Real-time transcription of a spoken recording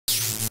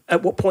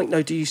At what point,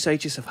 though, do you say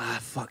to yourself,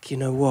 fuck, you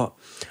know what?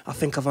 I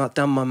think I've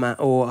outdone my man,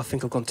 or I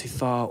think I've gone too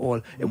far,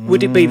 or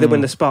would it be that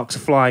when the sparks are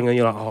flying and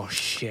you're like, oh,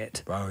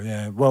 shit? Bro,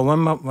 yeah. Well,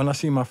 when I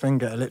see my friend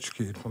get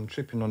electrocuted from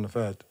tripping on the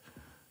third,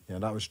 yeah,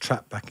 that was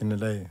trap back in the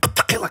day.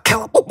 KILLA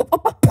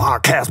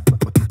podcast.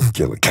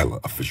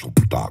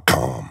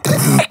 KILLAofficial.com.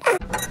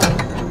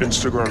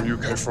 Instagram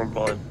UK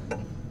Frontline.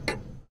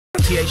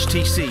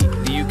 THTC,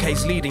 the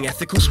UK's leading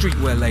ethical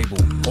streetwear label.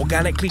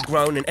 Organically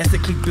grown and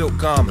ethically built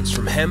garments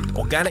from hemp,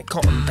 organic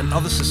cotton and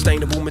other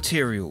sustainable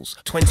materials.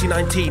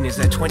 2019 is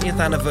their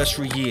 20th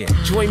anniversary year.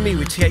 Join me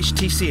with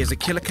THTC as a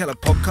KELA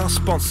podcast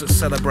sponsor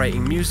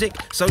celebrating music,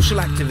 social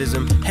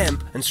activism,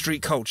 hemp and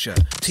street culture.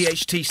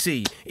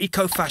 THTC,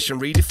 eco-fashion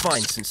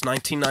redefined since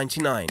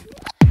 1999.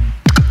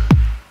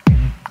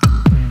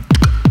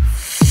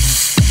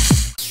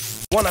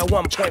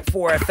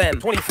 101.4 FM,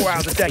 24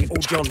 hours a day,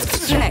 all genres.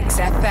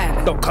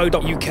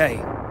 KELAxFM.co.uk.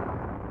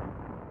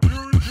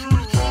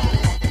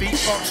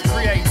 Beatbox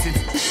created.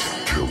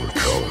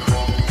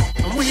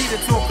 And we're here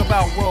to talk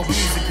about world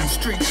music and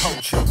street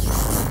culture.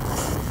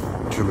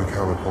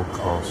 KELA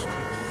podcast.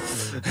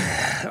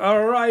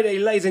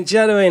 Alrighty, ladies and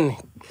gentlemen.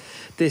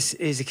 This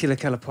is the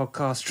KELA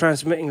podcast,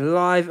 transmitting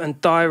live and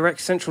direct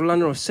Central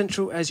London, or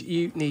central as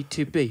you need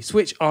to be.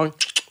 Switch on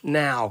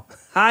now.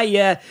 Hi,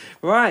 yeah.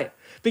 Right.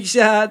 Big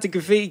shout out to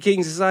Graffiti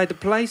Kings inside the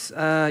place.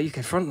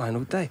 UK Frontline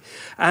all day.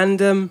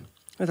 And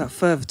without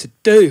further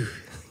ado,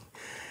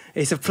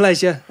 it's a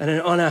pleasure and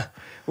an honour.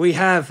 We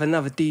have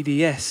another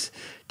DDS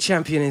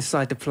champion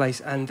inside the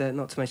place, and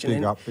not to mention...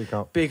 Big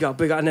up. Big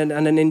up. And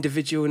an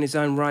individual in his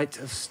own right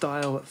of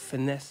style,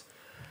 finesse.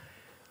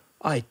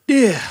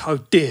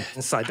 Odea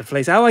inside the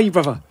place. How are you,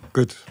 brother?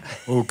 Good.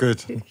 All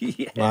good.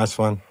 Yeah. Nice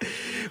one.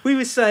 We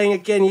were saying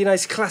again, you know,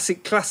 it's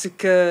classic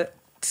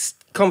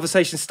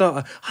conversation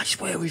starter. I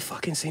swear we've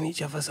fucking seen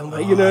each other somewhere.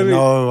 You know what I mean?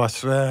 No, I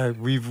swear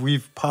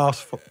we've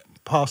passed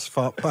paths,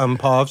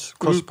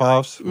 cross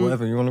paths,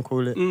 whatever you want to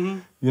call it.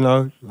 Mm-hmm. You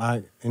know,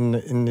 like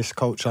in this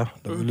culture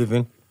that we live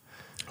in.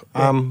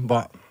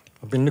 But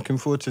I've been looking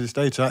forward to this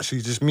day to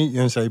actually just meet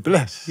you and say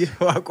bless. Yeah.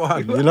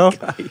 You know,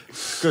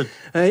 it's good.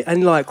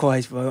 And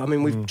likewise, bro. I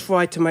mean, we've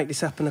tried to make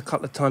this happen a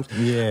couple of times.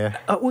 Yeah.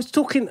 I was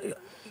talking.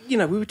 You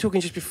know, we were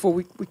talking just before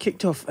we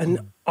kicked off,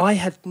 and I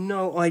had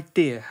no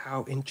idea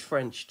how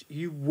entrenched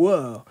you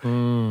were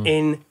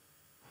in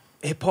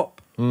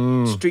hip-hop,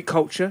 street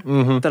culture,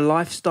 the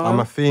lifestyle. I'm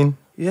a fiend.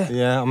 Yeah.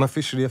 Yeah, I'm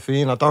officially a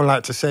fiend. I don't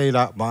like to say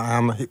that, but I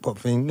am a hip-hop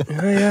fiend.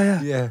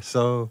 Yeah. Yeah,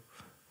 so,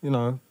 you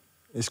know,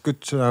 it's good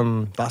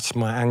to, that's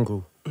my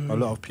angle. A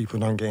lot of people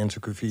don't get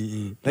into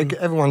graffiti.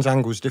 Everyone's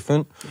angle is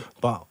different,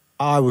 but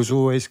I was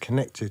always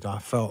connected. I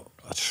felt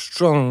a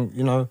strong,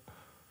 you know,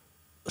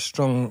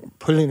 strong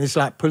pulling. It's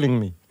like pulling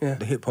me. Yeah.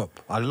 The hip hop.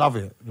 I love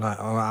it. Like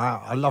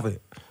I love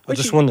it. I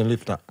just want to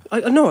live that.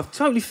 I know. I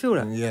totally feel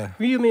that. Yeah.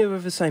 You and me are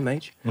of the same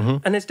age,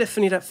 and there's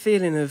definitely that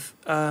feeling of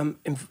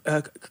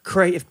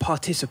creative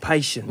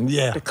participation.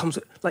 Yeah. That comes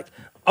like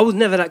I was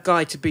never that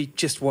guy to be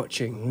just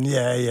watching.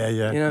 Yeah.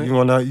 You know? You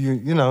wanna,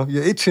 you know,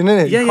 you're itching,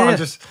 innit? Yeah, you can't yeah.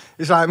 just.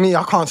 It's like me.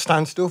 I can't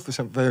stand still for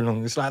something very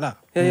long. It's like that.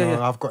 Yeah, you know,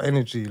 yeah. I've got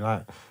energy,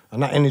 like,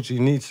 and that energy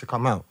needs to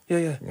come out.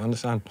 Yeah. You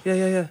understand?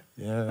 Yeah.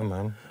 Yeah,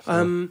 man.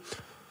 So,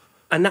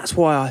 And that's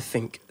why I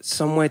think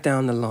somewhere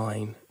down the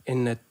line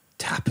in the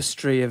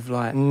tapestry of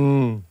like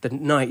the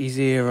 90s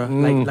era,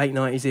 late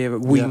 90s era,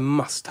 we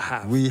must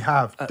have. We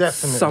have, at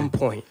definitely. some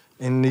point.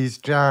 In these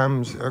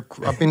jams,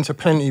 I've been to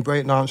plenty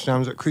breakdance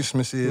jams at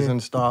Christmases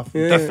and stuff.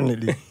 Yeah.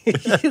 Definitely.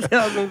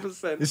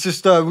 1,000%. It's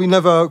just we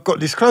never got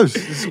this close.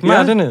 It's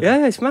mad, isn't it?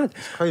 Yeah, it's mad.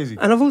 It's crazy.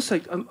 And I'm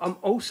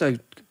also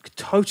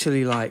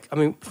totally like, I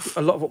mean,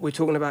 a lot of what we're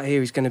talking about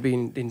here is going to be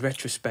in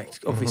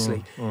retrospect,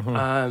 obviously,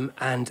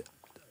 and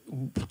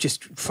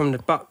just from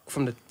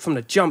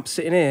the jump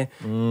sitting here.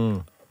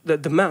 The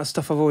amount of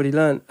stuff I've already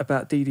learned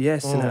about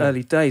DDS in the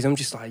early days, I'm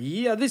just like,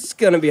 yeah, this is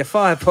going to be a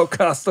fire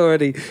podcast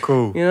already.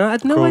 Cool. You know, I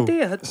had no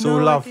idea. It's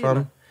all love,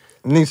 fam.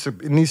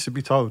 It needs to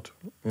be told,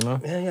 you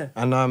know? Yeah.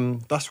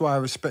 And that's why I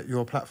respect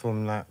your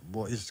platform, like,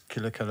 what is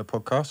KELA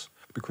podcast?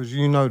 Because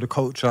you know the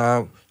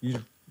culture.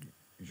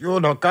 You're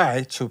the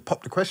guy to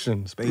pop the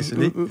questions,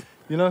 basically.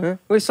 You know? Yeah.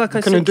 Well, it's like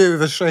you couldn't do it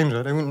with a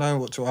stranger. They wouldn't know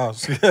what to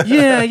ask.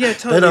 Yeah,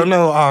 totally. They don't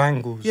know our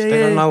angles. Yeah,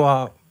 they don't know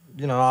our,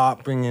 you know, our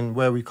upbringing,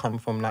 where we come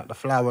from, like the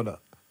flower that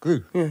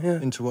grew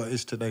into what it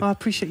is today. I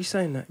appreciate you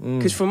saying that.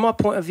 Because from my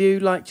point of view,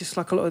 like just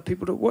like a lot of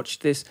people that watch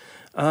this,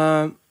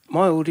 my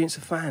audience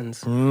are fans.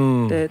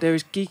 They're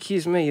as geeky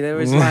as me. They're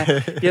as like,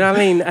 you know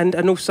what I mean?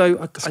 And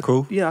also,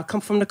 cool. I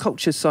come from the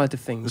culture side of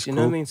things. That's you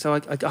know cool. what I mean? So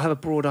I have a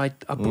broader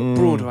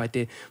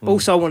idea, but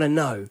also I want to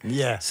know.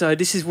 Yeah. So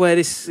this is where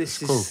this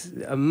is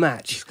a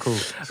match.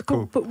 It's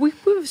cool. But we're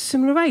a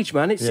similar age,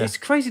 man. It's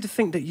crazy to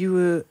think that you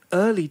were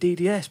early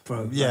DDS,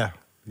 bro. Yeah,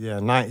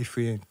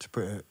 93 to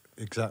put it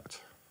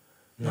exact.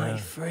 Yeah.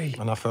 93.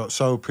 And I felt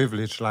so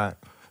privileged, like,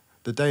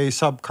 the day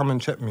Sub come and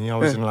checked me, I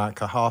was in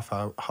like a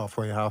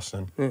halfway house,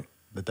 and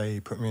the day he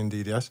put me in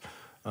DDS,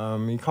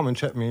 he come and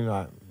checked me,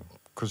 like,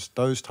 because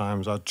those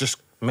times I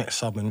just met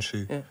Sub and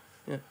Shoe.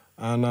 Yeah.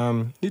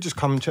 And he just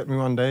come and checked me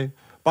one day,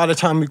 by the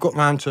time we got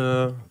round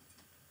to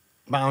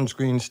Mounds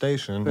Green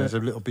Station, there's a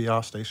little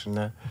BR station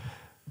there,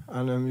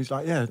 and he's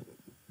like, yeah,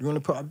 you want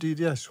to put up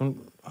DDS?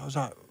 I was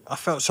like, I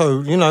felt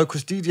so, you know,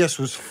 because DDS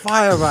was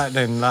fire right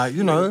then. Like,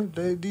 you know,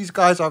 these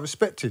guys are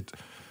respected.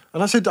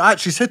 And I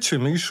actually said to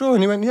him, are you sure?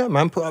 And he went, yeah,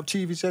 man, put up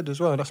TVZ as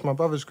well. That's my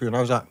brother's crew. And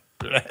I was like,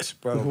 bless,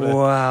 bro. Bless.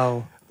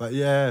 Wow. But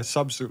yeah,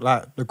 subs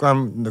like the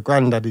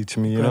granddaddy to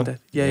me, you know?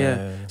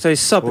 Yeah. So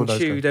Sub and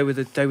Shoe, they were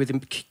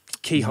the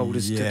key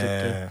holders.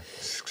 Yeah.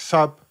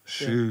 Sub,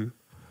 Shoe,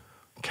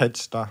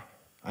 Kedster,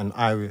 and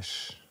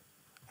Irish,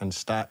 and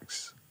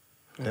Stacks,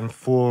 then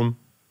Form.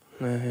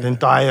 Then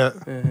Diet,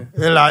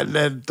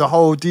 like the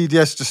whole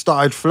DDS just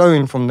started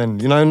flowing from then.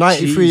 You know,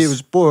 93 it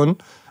was born,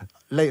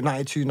 late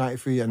 92,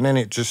 93, and then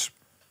it just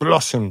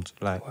blossomed.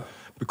 Like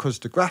because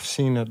the graff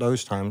scene at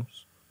those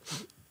times,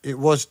 there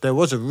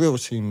was a real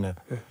scene there.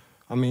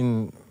 I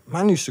mean,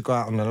 man used to go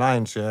out on the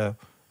lines,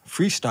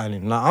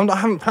 freestyling. Like I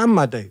haven't planned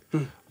my day,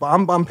 but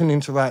I'm bumping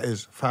into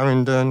writers,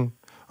 Farringdon.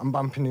 I'm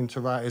bumping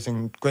into writers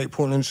in Great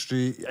Portland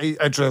Street,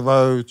 Edgware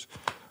Road,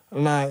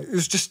 and like it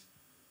was just.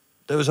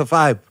 There was a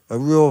vibe, a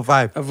real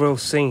vibe. A real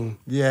scene.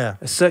 Yeah.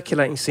 A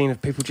circulating scene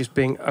of people just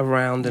being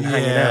around and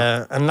hanging out.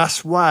 Yeah, and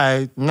that's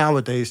why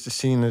nowadays the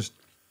scene has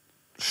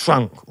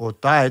shrunk or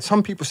died.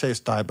 Some people say it's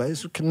died, but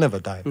it can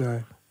never die.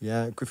 No.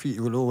 Yeah, graffiti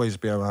will always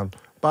be around.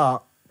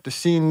 But the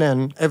scene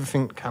then,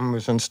 everything,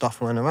 cameras and stuff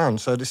went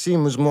around. So the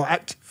scene was more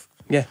active.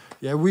 Yeah.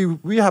 Yeah,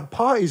 we had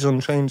parties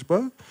on trains,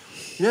 bro.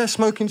 Yeah,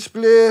 smoking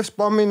spliffs,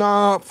 bombing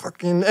up,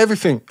 fucking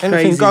everything.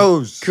 Anything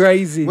goes.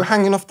 Crazy. We're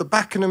hanging off the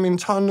back of them in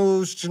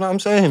tunnels. Do you know what I'm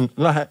saying?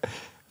 Like,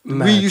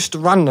 Mad. we used to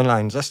run the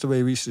lines. That's the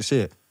way we used to see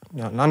it.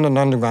 Yeah, London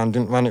Underground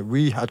didn't run it.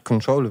 We had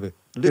control of it.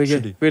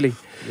 Literally. Really?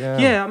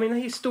 Yeah. I mean, I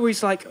hear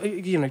stories like,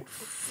 you know,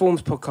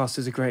 Form's podcast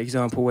is a great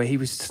example where he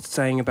was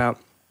saying about,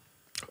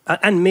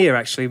 and Mia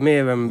actually,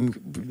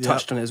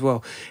 touched on it as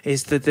well,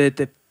 is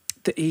the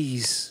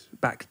ease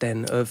back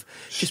then of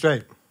just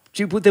straight.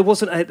 It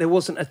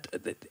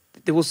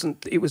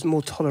was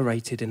more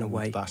tolerated in a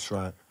way. That's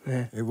right.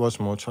 Yeah. It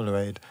was more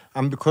tolerated.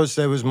 And because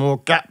there was more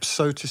gaps,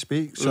 so to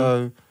speak,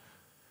 so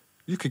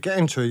you could get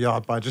into a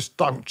yard by just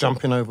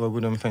jumping over a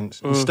wooden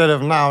fence. Instead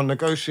of now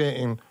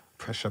negotiating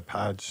pressure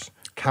pads,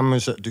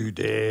 cameras that do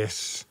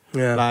this.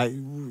 Yeah. Like,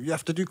 you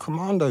have to do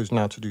commandos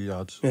now to do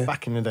yards. Yeah.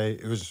 Back in the day,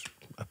 it was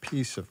a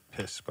piece of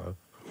piss, bro.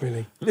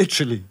 Really?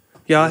 Literally.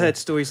 Yeah, I heard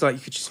stories like you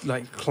could just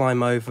like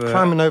climb over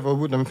a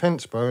wooden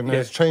fence, bro, and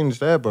there's trains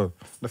there, bro.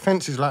 The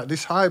fence is like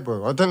this high,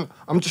 bro.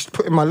 I'm just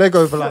putting my leg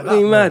over like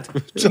that. Mad.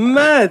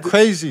 Mad.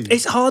 Crazy.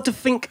 It's hard to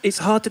think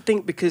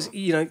because,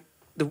 you know,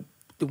 the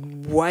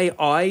way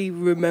I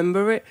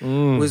remember it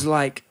was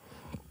like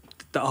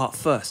the art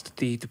first,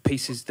 the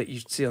pieces that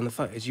you'd see on the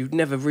photos. You'd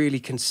never really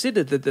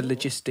considered the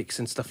logistics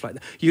and stuff like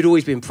that. You'd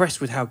always be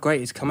impressed with how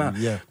great it's come out.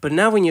 Yeah. But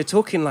now when you're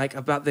talking like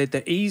about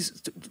the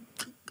ease,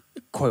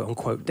 quote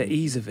unquote, the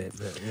ease of it,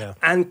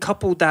 and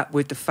coupled that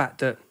with the fact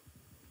that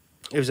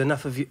it was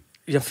enough of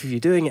you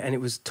doing it and it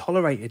was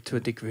tolerated to a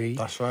degree.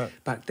 That's right.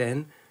 Back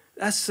then,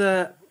 that's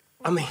I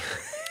mean,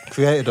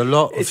 created a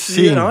lot of it's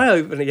scene. an eye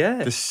opener.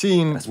 Yeah, the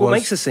scene that's what was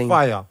makes a scene.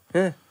 Fire.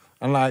 Yeah,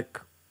 and like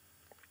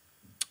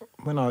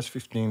when I was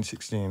 15,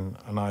 16,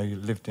 and I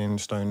lived in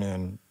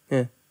Stone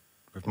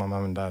with my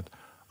mum and dad.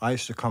 I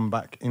used to come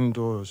back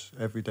indoors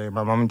every day.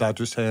 My mum and dad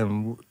were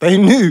saying, they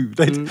knew.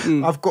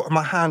 I've got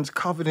my hands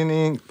covered in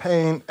ink,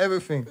 paint,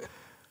 everything.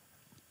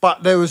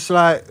 But there was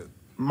like,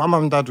 my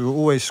mum and dad were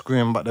always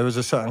screaming, but there was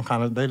a certain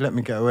kind of, they let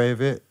me get away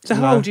with it. So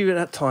how old were you at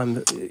that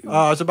time?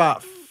 I was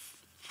about,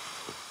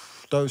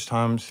 those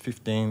times,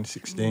 15,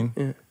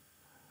 16.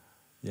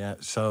 Yeah,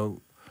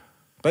 so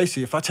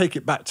basically, if I take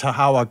it back to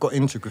how I got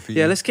into graffiti.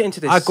 Yeah, let's get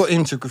into this. I got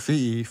into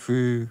graffiti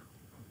through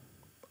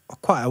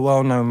quite a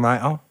well-known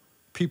writer.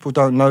 People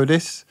don't know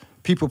this.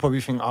 People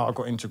probably think, I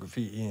got into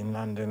graffiti in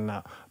London,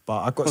 that. But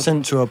I got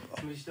sent to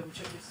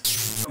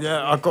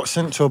I got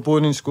sent to a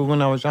boarding school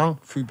when I was young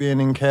through being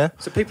in care.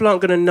 So people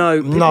aren't going to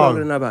know. People aren't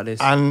going to know about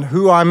this. And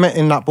who I met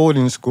in that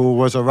boarding school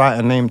was a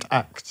writer named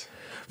Act.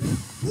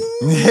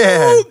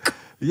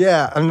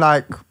 Yeah, and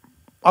like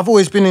I've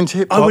always been into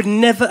hip hop. I would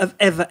never have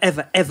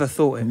ever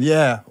thought it.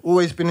 Yeah,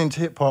 always been into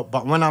hip hop.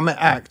 But when I met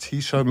Act, he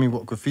showed me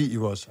what graffiti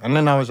was, and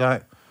then I was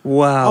like,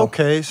 wow.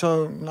 Okay,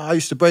 so I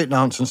used to break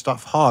dance and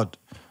stuff hard.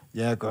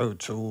 Yeah, go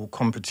to all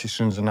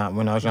competitions and that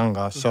when I was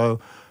younger.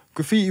 So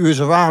graffiti was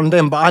around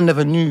then, but I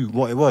never knew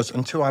what it was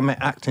until I met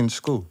Act in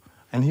school.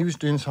 And he was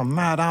doing some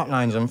mad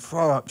outlines and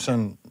throw-ups,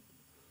 and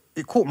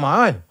it caught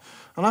my eye.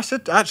 And I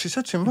actually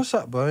said to him, what's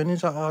that, bro? And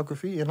he's like, oh,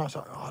 graffiti. And I was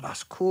like, oh,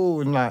 that's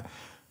cool. And like,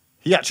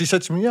 he actually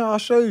said to me, yeah, I'll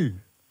show you.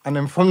 And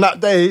then from that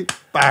day,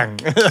 bang.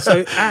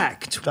 So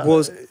Act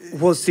was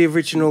the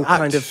original Act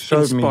kind of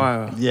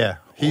inspirer. Yeah.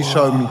 He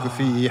showed me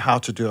graffiti, how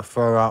to do a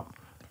throw-up,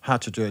 how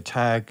to do a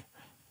tag.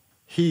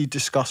 He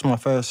discussed my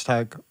first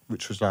tag,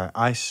 which was like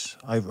Ice.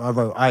 I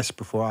wrote Ice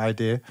before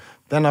Idea.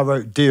 Then I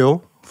wrote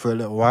Deal for a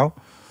little while.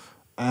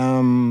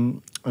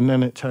 And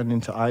then it turned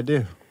into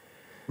Idea,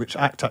 which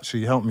Act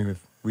actually helped me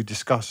with. We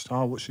discussed,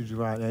 what should you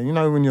write there? You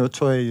know, when you're a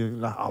toy, you're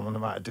like, I want to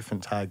write a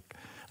different tag.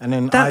 And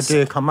then That's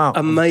idea come out.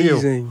 amazing.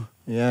 Of Deal.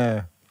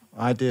 Yeah,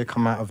 idea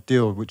come out of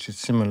Deal, which is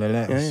similar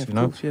letters, Yeah, you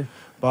know. course, yeah.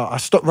 But I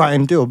stopped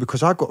writing Deal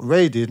because I got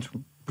raided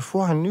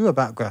before I knew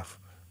about Graff.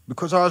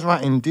 Because I was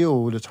writing Deal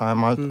all the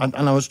time,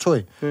 and I was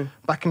toy.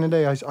 Back in the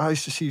day, I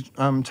used to see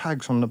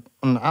tags on the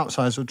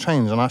outsides of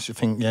trains, and I used to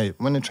think, yeah,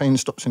 when the train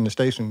stops in the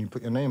station, you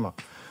put your name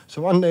up.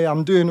 So one day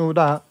I'm doing all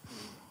that.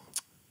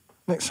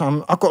 Next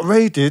time, I got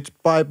raided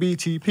by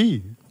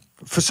BTP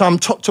for some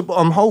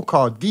top-to-bottom whole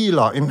card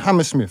dealer in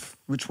Hammersmith,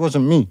 which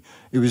wasn't me.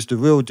 It was the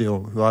real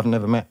Deal, who I've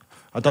never met.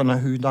 I don't know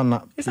who done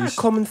that. Is that a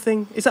common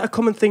thing? Is that a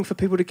common thing for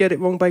people to get it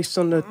wrong based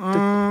on the...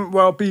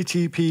 Well,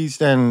 BTPs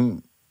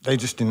then, they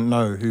just didn't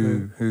know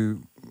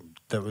who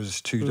that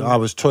was to. I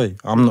was toy.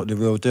 I'm not the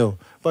real Deal.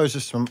 But it was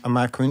just a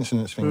mad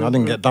coincidence thing. I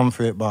didn't get done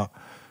for it, but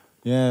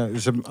yeah, it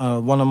was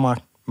one of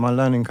my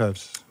learning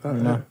curves, you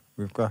know,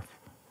 with Graff.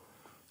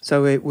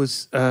 So it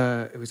was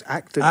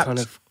Act that kind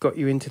of got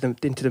you into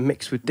the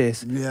mix with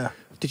this. Yeah.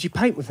 Did you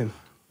paint with him?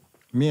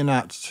 Me and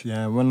Act,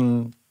 yeah,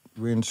 when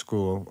we were in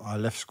school, I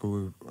left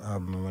school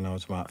when I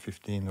was about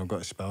 15. I got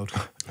expelled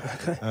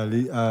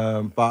early.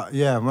 But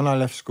yeah, when I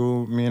left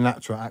school, me and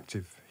Act were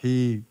active.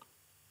 He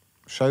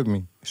showed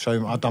me.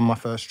 I'd done my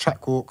first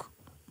track walk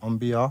on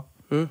BR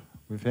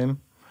with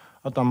him.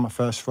 I'd done my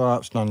first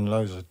throw-ups, done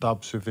loads of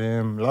dubs with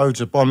him,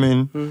 loads of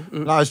bombing.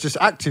 Like, I was just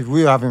active.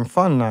 We were having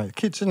fun, like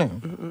kids,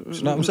 innit? Do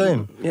you know what I'm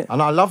saying? Yeah.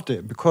 And I loved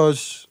it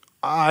because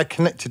I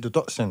connected the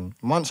dots in.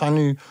 Once I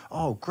knew,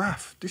 oh,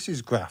 Graff, this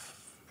is Graff.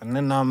 And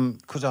then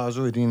because I was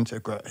already into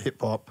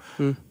hip-hop,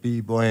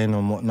 b-boying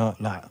and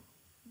whatnot, like,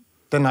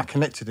 then I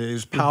connected it. It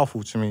was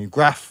powerful to me.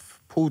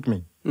 Graff pulled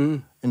me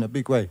in a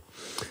big way.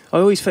 I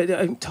always felt...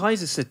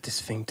 Tyser said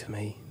this thing to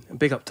me. And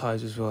big up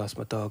Tyser as well, that's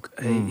my dog.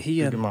 Big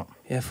him up.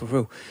 Yeah, for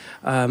real.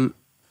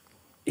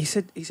 He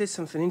said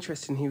something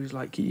interesting. He was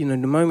like, you know,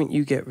 the moment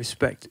you get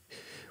respect,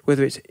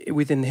 whether it's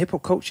within the hip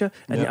hop culture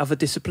and the other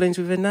disciplines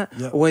within that,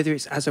 or whether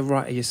it's as a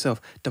writer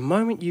yourself, the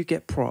moment you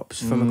get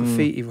props from a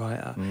graffiti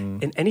writer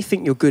in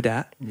anything you're good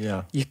at,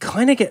 you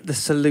kind of get the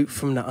salute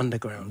from the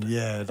underground.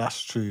 Yeah,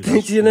 that's true. Do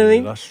you know what I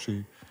mean? That's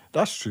true.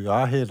 That's true.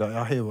 I hear that.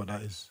 I hear what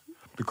that is.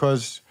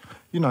 Because,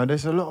 you know,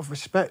 there's a lot of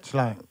respect.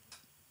 Like,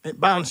 it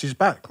bounces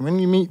back. When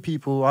you meet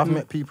people, I've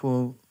met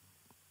people,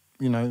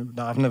 you know,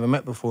 that I've never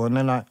met before, and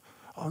they're like,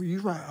 oh, you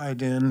write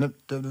idea, and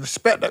the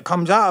respect that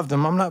comes out of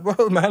them, I'm like,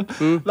 bro, man,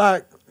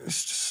 like,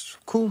 it's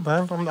just cool,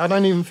 man. I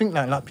don't even think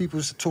that. Like,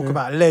 people talk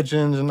about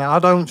legends, and I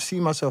don't see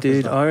myself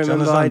as that. I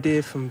remember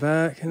idea from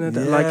back, and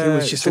like, it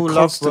was just all a love,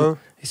 constant... bro.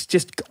 It's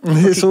just...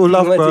 It's all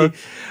love, bro.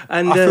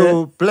 And I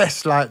feel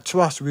blessed. Like,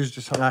 to us, we was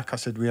just, like I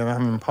said, we were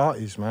having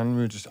parties, man.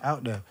 We were just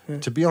out there.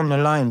 To be on the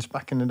lines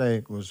back in the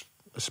day was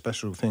a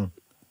special thing.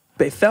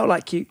 But it felt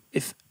like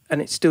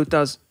and it still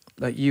does,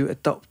 like you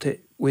adopt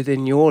it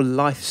within your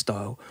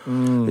lifestyle.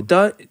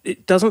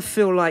 It doesn't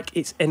feel like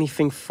it's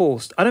anything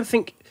forced. I don't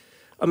think,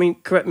 I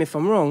mean, correct me if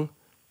I'm wrong,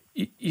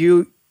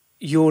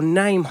 your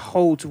name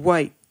holds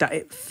weight, that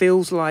it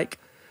feels like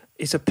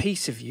it's a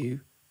piece of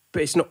you,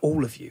 but it's not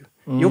all of you.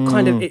 You're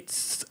kind of,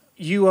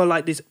 you are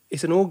like this,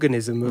 it's an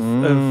organism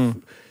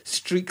of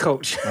street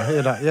culture. I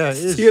hear that, yeah, it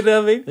is. You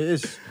know what I mean? It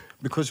is.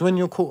 Because when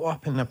you're caught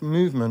up in a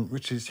movement,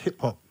 which is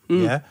hip-hop,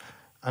 yeah,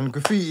 and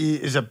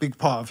graffiti is a big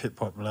part of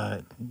hip-hop,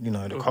 like, you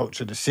know, the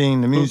culture, the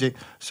scene, the music.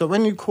 So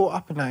when you're caught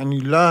up in that and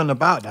you learn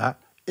about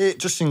that, it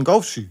just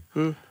engulfs you.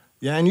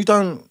 Yeah, and you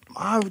don't...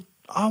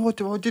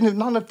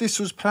 none of this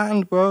was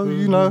planned, bro,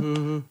 you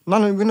know.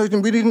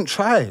 We didn't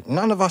try it.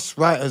 None of us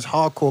writers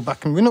hardcore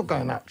back, and we're not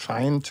going out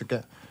trying to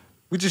get...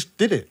 We just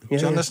did it. Do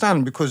you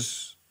understand?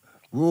 Because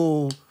we're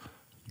all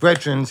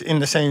brethren in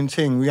the same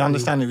thing. We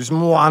understand it was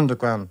more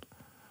underground,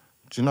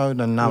 do you know,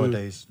 than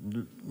nowadays.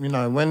 You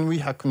know, when we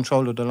had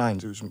control of the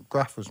lines,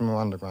 Graff was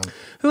more underground.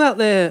 Who out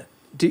there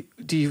do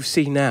you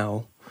see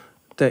now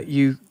that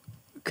you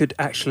could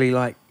actually,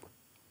 like,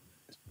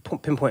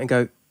 pinpoint and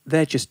go,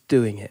 they're just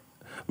doing it?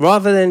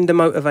 Rather than the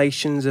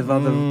motivations of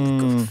other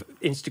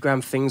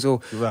Instagram things or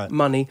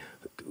money,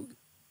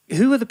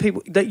 who are the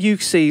people that you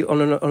see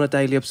on a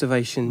daily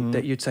observation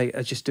that you'd say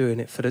are just doing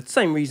it for the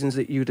same reasons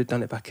that you would have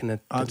done it back in the...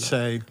 I'd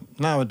say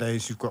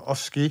nowadays you've got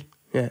Oski,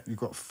 you've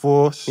got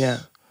Force, you've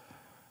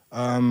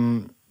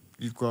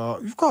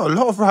got a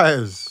lot of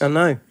writers. I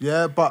know.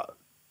 Yeah, but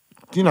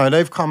you know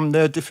they're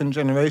a different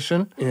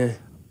generation. Yeah,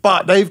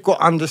 but they've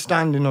got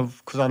understanding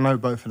of, because I know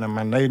both of them,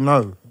 man. They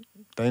know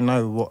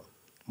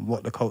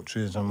what the culture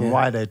is and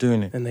why they're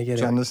doing it. And they get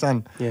Do you it.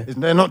 understand? Yeah.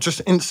 They're not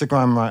just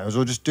Instagram writers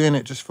or just doing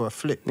it just for a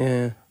flick.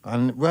 Yeah.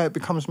 And where it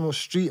becomes more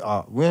street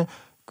art, where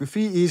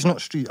graffiti is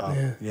not street art.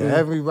 Yeah.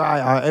 Every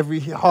writer, every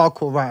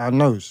hardcore writer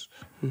knows.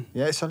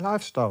 Yeah, it's a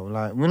lifestyle.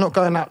 Like, we're not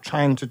going out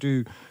trying to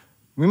do...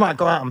 We might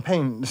go out and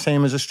paint the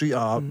same as a street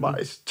art, but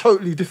it's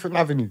totally different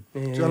avenue.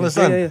 Do you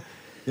understand?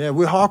 Yeah,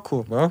 we're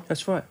hardcore, bro.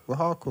 That's right. We're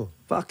hardcore.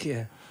 Fuck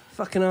yeah.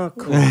 Fucking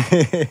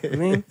hardcore. I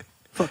mean,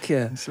 fuck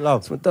yeah. It's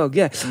love. It's my dog,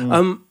 yeah.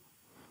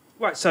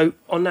 Right, so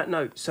on that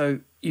note,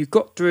 so you've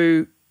got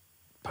through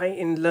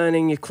painting,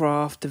 learning your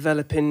craft,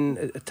 developing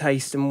a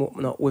taste and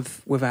whatnot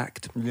with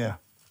ACT. Yeah.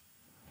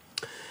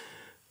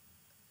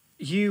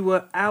 you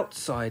were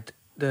outside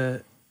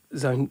the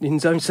zone, in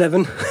zone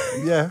 7.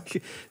 Yeah.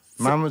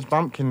 Man was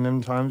bumpkin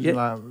them times. Yeah.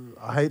 Like,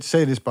 I hate to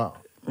say this, but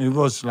it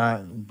was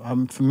like,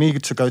 for me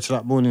to go to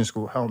that boarding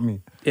school helped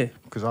me. Yeah.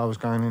 Because I was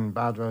going in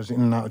bad roads,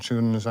 in and out of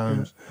children's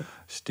homes,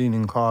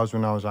 stealing cars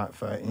when I was like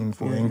 13,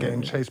 14,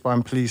 getting chased by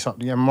police up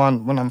the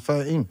M1 when I'm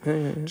 13. Do you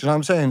know what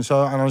I'm saying?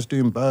 So, and I was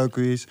doing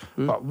burglaries.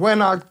 But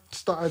when I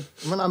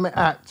met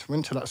ACT,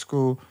 went to that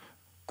school,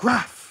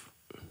 graff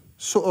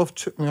sort of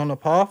took me on a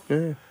path.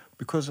 Yeah.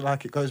 Because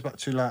like it goes back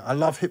to like, I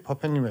love hip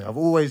hop anyway. I've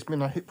always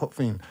been a hip hop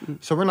fiend.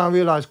 So when I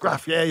realised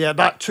graff,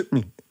 that took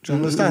me. Do you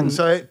understand?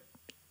 So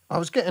I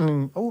was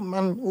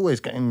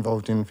always getting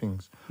involved in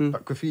things.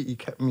 But graffiti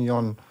kept me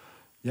on.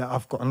 Yeah,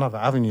 I've got another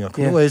avenue. I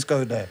can always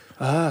go there.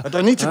 I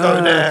don't need to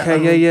go there.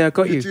 Okay, I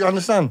got you. Do you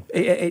understand?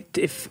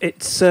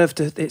 It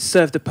served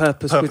a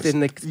purpose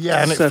within the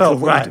and it circle felt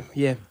of what you right. do.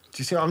 Yeah. Do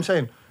you see what I'm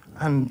saying?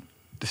 And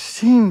the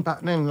scene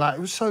back then, like,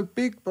 it was so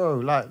big, bro.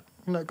 Like,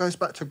 you know, it goes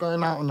back to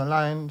going out on the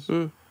lines.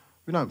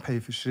 We don't pay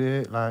for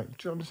shit. Like,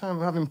 do you understand?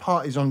 We're having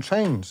parties on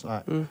trains.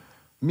 Like,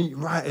 meet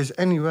writers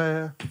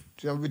anywhere. Do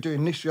you know, we're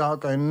doing this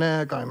yard, going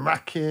there, going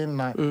racking.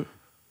 Like,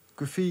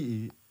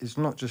 graffiti is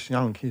not just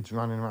young kids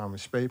running around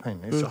with spray paint.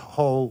 It's a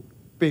whole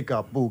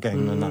bigger ball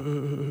game than that.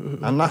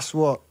 And that's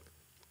what,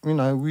 you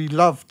know, we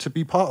love to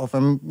be part of.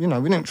 And, you know,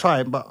 we didn't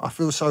try it, but I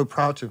feel so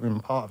proud to have been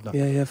part of that.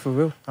 Yeah, for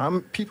real.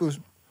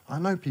 I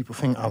know people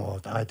think, oh, well,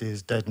 the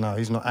idea's dead now.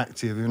 He's not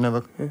active. He'll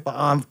never.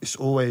 But it's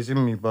always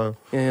in me, bro.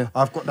 Yeah.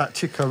 I've got that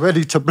ticker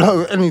ready to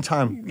blow at any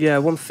time. Yeah,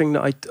 one thing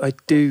that I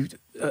do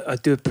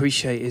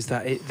appreciate is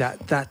that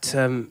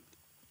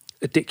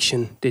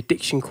addiction, the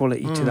addiction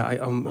quality to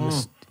that.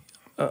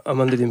 I'm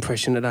under the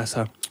impression that that's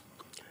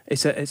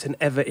it's an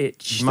ever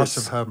itch. You must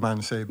have heard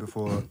man say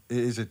before, it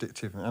is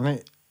addictive,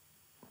 and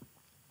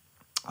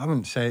I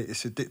wouldn't say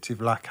it's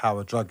addictive like how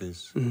a drug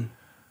is.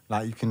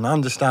 Like, you can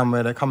understand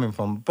where they're coming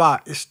from,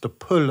 but it's the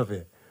pull of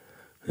it.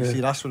 You see,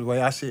 that's the way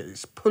I see it.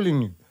 It's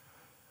pulling you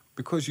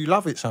because you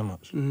love it so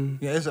much.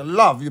 Yeah, there's a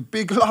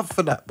big love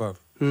for that, bro.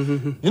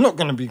 You're not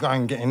going to be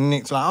going getting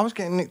nicked. Like, I was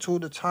getting nicked all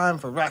the time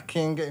for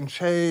racking, getting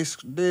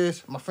chased,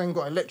 this. My friend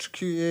got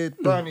electrocuted,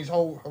 burned his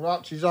whole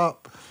Harachis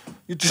up.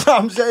 You know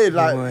what I'm saying?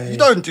 Like, you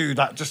don't do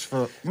that just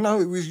for, you know,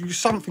 it was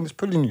something's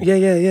pulling you.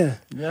 Yeah.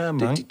 Yeah,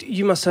 man.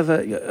 You must have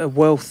a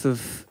wealth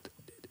of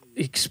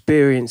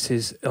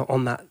experiences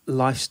on that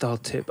lifestyle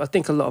tip. I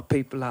think a lot of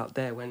people out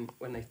there, when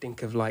they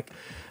think of like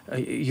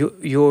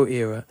your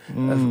era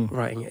of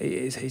writing,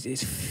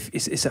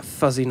 it's that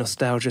fuzzy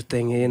nostalgia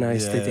thing, you know.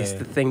 It's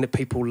the thing that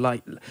people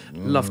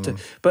love to.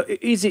 But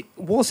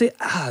was it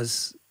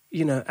as,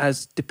 you know,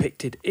 as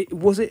depicted?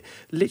 Was it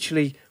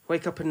literally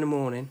wake up in the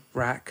morning,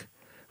 rack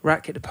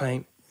hit the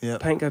paint,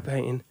 paint go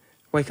painting,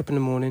 wake up in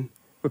the morning,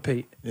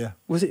 repeat? Yeah.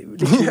 Was it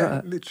literally like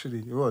that? Literally,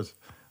 it was.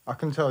 I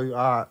can tell you,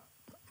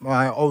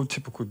 my old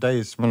typical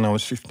days when I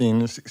was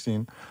 15 and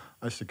 16,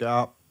 I used to get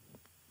up,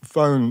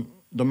 phone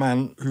the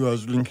man who I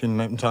was linking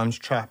them times,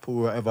 Trap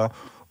or whatever,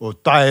 or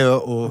Dyer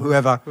or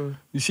whoever.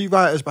 You see,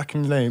 writers back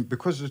in the day,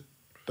 because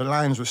the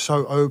lines were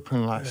so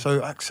open, like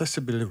so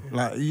accessible,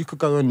 like you could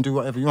go and do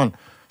whatever you want.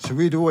 So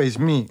we'd always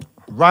meet.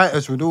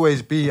 Writers would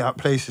always be at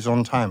places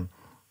on time.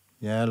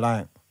 Yeah,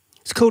 like.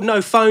 It's called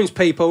no phones,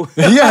 people.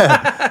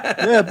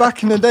 Yeah,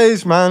 back in the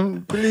days, man,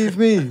 believe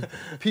me,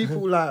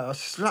 people like are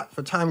slack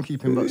for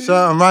timekeeping, but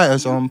certain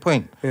writers are on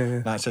point.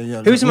 Like, so,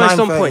 who was the most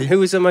on point? Who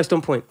was the most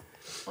on point?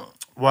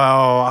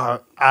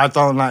 Well, I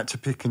don't like to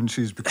pick and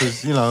choose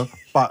because, you know,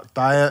 but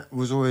Diet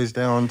was always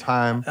there on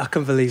time. I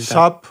can believe that.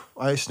 Sub,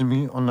 I used to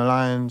meet on the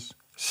lines.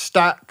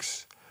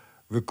 Stacks,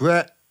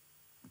 Regret,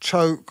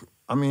 Choke.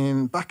 I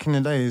mean, back in the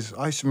days,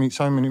 I used to meet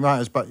so many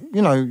writers, but,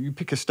 you know, you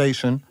pick a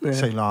station,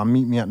 say, like,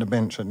 meet me at the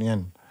bench at the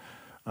end.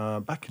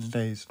 Back in the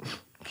days,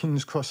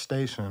 King's Cross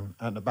Station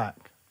at the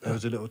back, there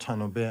was a little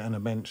tunnel bit and a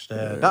bench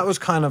there. That was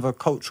kind of a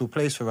cultural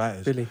place for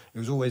writers. Really? It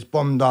was always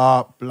bombed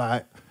up,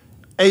 like,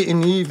 8 in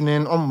the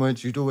evening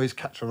onwards, you'd always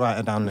catch a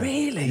writer down there.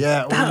 Really?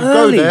 Yeah, that when you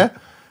early? go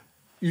there,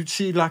 you'd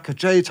see, like, a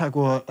J tag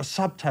or a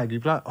sub tag.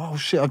 You'd be like, oh,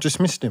 shit, I just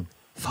missed him.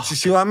 Fuck. Do you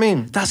see what I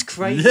mean? That's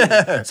crazy.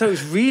 Yeah. So it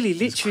was really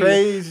literally...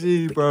 It's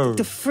crazy, bro.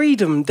 The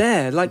freedom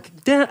there,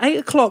 like, there at 8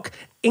 o'clock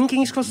in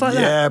King's Cross like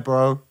that. Yeah,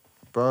 bro.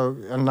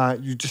 And,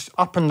 like, you just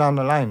up and down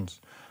the lines.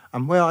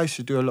 And where I used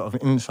to do a lot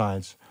of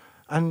insides.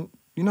 And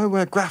you know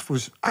where graff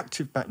was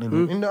active back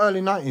then? In the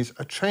early 90s,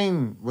 a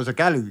train was a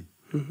gallery.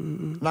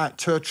 Like,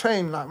 to a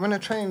train, like, when a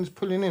train's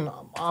pulling in,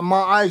 my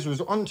eyes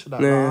was onto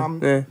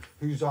that.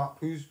 Who's up?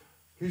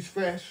 Who's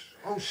fresh?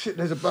 Oh, shit,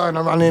 there's a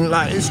burner running.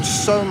 Like, it's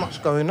just so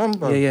much going on,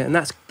 bro. Yeah, and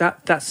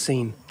that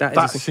scene.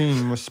 That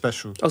scene was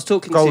special. I was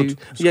talking Gold. to...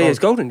 It's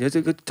golden. It's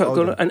a good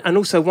golden. And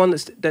also one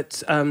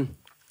that's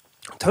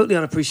totally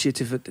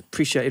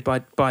appreciated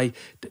by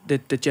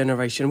the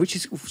generation, which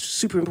is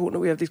super important that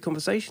we have these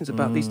conversations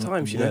about these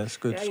times, you know? It's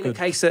good. In a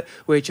case that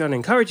we're trying to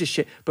encourage this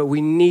shit, but we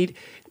need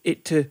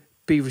it to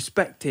be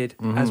respected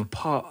as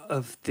part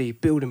of the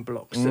building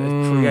blocks that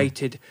have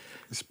created...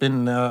 It's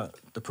been the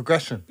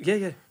progression.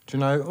 Yeah. Do you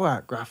know, all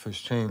right, graff has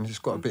changed. It's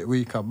got a bit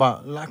weaker,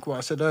 but like what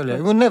I said earlier,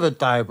 it will never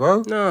die,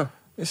 bro. No.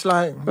 It's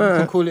like, you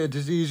can call it a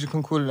disease, you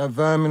can call it a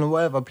vermin or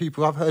whatever.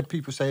 I've heard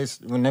people say it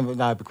will never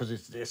die because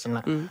it's this and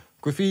that.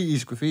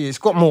 Graffiti's graffiti. It's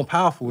got more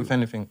powerful, if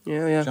anything.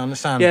 Yeah, yeah. Do you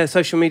understand? Yeah,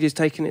 social media's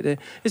taking it there.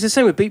 It's the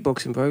same with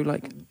beatboxing, bro.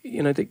 Like,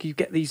 you know, that you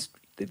get these...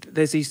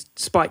 There's these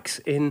spikes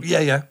in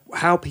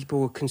how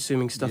people are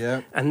consuming stuff.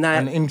 Yeah. And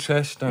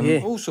interest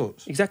and all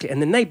sorts. Exactly.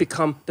 And then they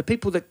become... The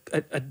people that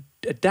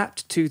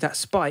adapt to that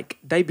spike,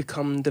 they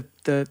become the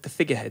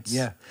figureheads.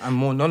 Yeah, and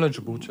more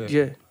knowledgeable to it.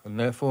 Yeah. And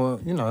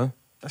therefore, you know,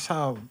 that's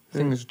how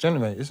things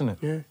generate, isn't it?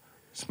 Yeah.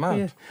 It's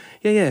mad.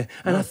 Yeah.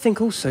 And I think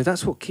also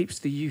that's what keeps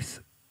the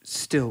youth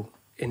still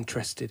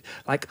interested.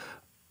 Like,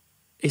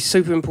 it's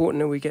super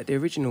important that we get the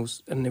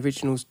originals and the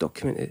originals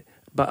documented.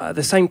 But at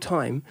the same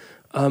time,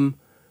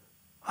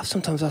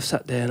 sometimes I've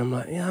sat there and I'm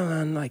like, yeah,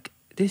 man, like,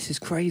 this is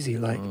crazy.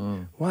 Like,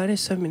 why are there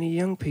so many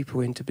young people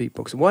into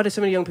beatboxing? Why are there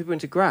so many young people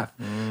into graff?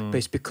 But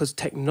it's because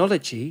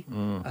technology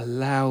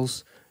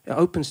it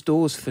opens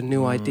doors for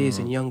new ideas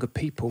in younger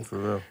people. For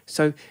real.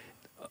 So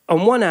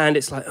on one hand,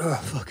 it's like, oh,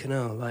 fucking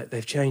hell, like,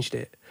 they've changed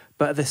it.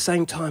 But at the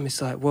same time,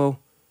 it's like, well,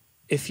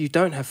 if you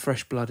don't have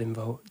fresh blood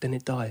involved, then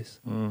it dies.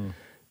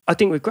 I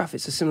think with graff,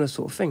 it's a similar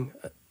sort of thing.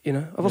 You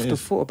know, I've often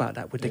thought about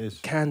that with the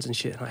cans and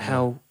shit, like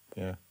how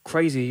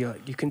crazy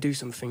you can do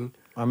something.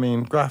 I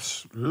mean,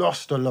 graff's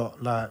lost a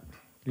lot, like,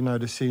 you know,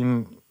 the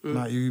scene,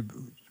 like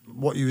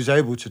what you was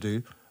able to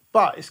do,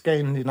 but it's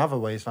gained in other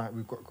ways, like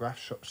we've got graff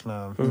shops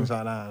now and things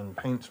like that, and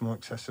paint's more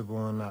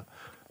accessible and that.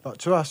 But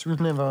to us,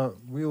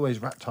 we always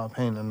wrapped our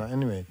paint and that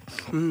anyway.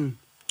 Do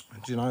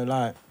you know,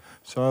 like,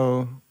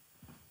 so,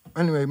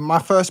 anyway, my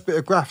first bit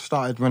of graff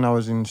started when I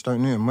was in Stoke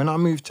Newton. When I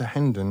moved to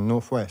Hendon,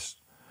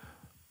 Northwest,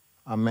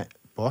 I met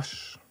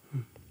Bosch.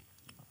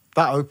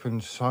 That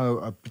opened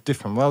a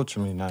different world to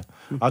me now.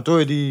 I'd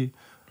already,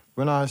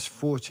 when I was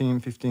 14,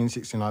 15,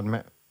 16, I'd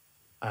met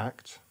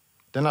Act.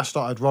 Then I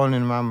started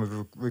rolling around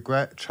with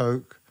Regret,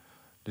 Choke,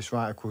 this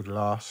writer called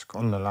Lask,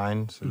 On the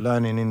Lines,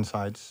 learning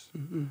insides.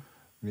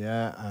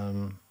 Yeah,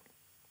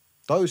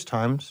 those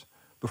times,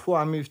 before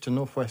I moved to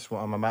Northwest,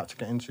 what I'm about to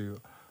get into,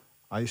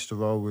 I used to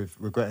roll with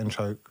Regret and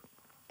Choke,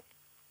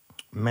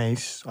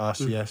 Mace,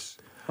 RCS.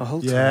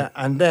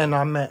 And then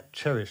I met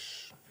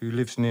Cherish, who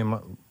lives near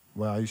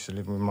where I used to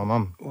live with my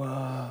mum.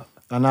 Wow.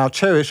 And now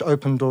Cherish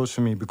opened doors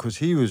for me because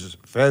he was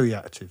very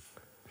active.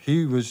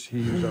 He was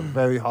a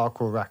very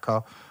hardcore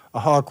racker, a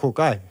hardcore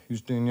guy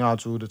who's doing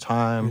yards all the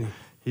time.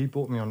 He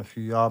brought me on a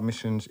few yard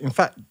missions. In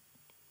fact,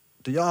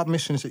 the yard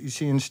missions that you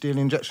see in Steel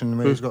Injection,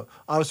 where he's got,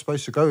 I was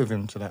supposed to go with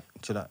him to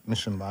that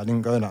mission, but I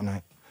didn't go that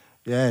night.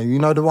 Yeah, you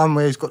know the one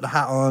where he's got the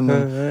hat on,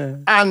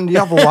 and the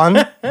other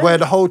one where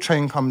the whole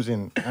train comes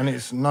in, and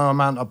it's no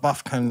amount of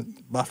buff can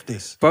buff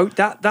this. Bro,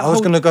 that I was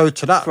going to go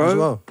to that as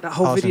well. That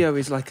whole video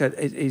is like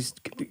it's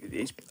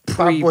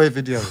bad boy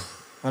video.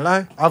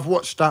 Hello? I've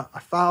watched that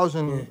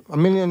a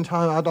million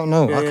times. I don't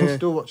know. I can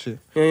still watch it.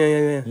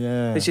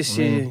 Yeah. It's just,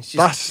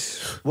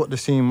 that's what the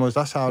scene was.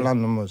 That's how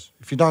London was.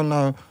 If you don't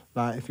know,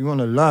 like, if you want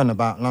to learn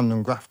about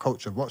London graff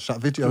culture, watch that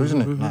video,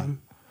 isn't it? Like,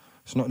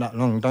 it's not that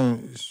long.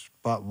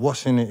 But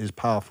what's in it is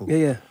powerful.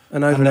 Yeah.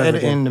 And the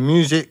editing, the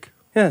music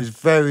is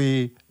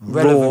very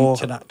relevant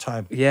to that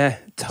time. Yeah,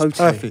 totally. It's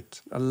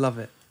perfect. I love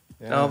it.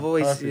 Yeah, I've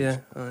always,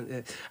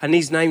 And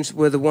these names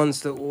were the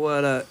ones that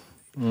were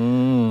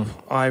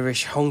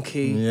Irish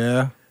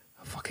honky,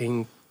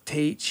 fucking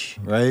teach,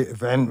 right?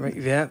 Event,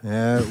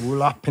 yeah,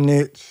 all up in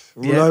it,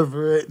 all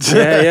over it,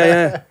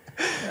 yeah.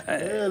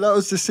 Yeah, that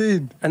was the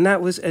scene, and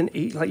that was, and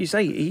like you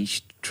say,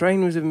 each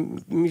train was a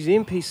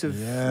museum piece of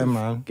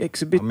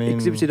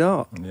exhibited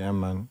art. Yeah,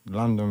 man,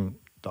 London,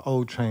 the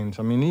old trains.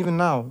 I mean, even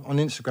now on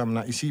Instagram,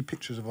 like, you see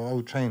pictures of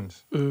old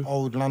trains,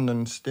 old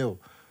London still.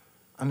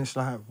 And it's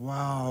like,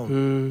 wow,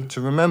 to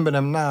remember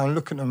them now and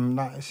look at them,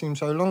 like, it seems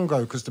so long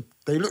ago because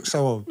they look so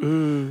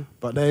old.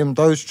 But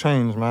those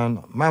trains,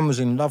 man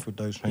was in love with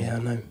those trains. Yeah, I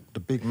know. The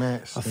Big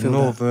Mets, the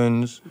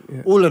Northerns,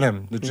 all of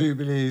them, the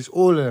Jubilees,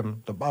 all of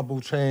them, the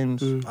bubble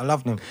trains, I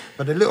love them.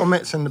 But the Little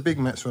Mets and the Big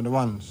Mets were the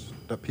ones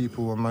that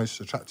people were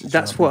most attracted to.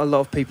 That's what a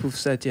lot of people have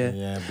said,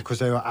 Yeah, because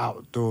they were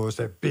outdoors,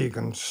 they're big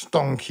and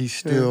stonky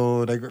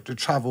still, they got to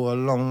travel a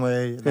long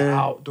way, they're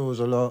outdoors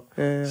a lot.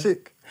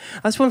 Sick.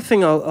 That's one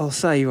thing I'll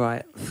say,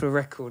 right, for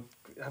record,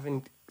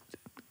 having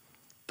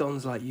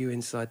dons like you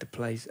inside the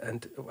place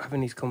and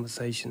having these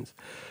conversations,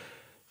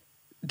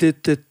 the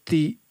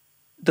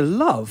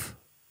love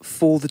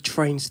for the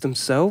trains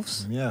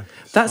themselves,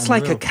 that's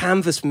unreal. Like a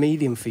canvas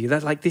medium for you.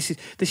 That's like this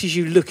is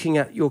you looking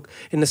at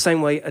in the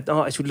same way an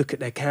artist would look at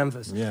their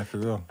canvas. Yeah, for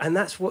real. And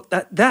that's what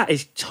that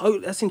is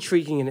that's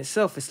intriguing in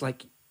itself. It's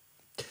like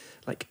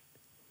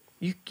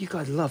You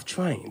guys love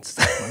trains.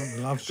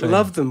 Love trains.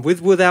 Love them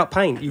without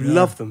paint. You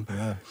love them.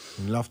 Yeah,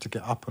 you love to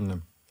get up on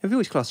them. Have you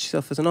always classed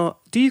yourself as an art?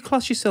 Do you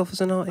class yourself as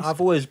an artist?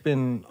 I've always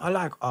been. I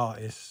like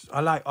artists.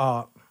 I like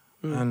art,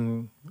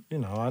 and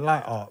I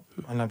like art,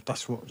 and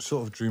that's what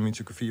sort of drew me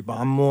to graffiti. But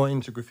I'm more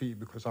into graffiti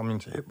because I'm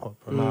into hip hop,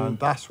 and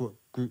that's what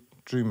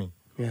drew me.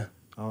 Yeah,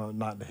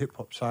 like the hip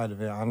hop side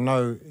of it. I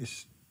know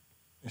it's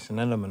an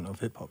element of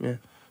hip hop. Yeah.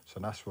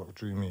 So that's what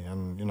drew me,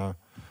 and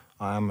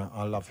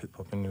I love hip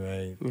hop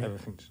anyway.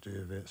 Everything to do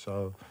with it.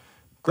 So,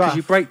 Because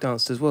you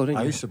breakdanced as well, didn't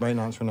you? I used to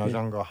breakdance when I was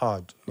younger,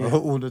 hard,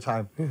 all the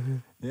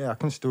time. Yeah, I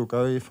can still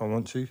go if I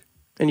want to.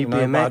 And you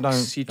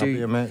BMX, you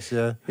do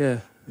BMX,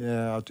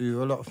 yeah. I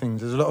do a lot of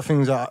things. There's a lot of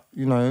things that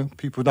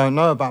people don't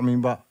know about me,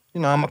 but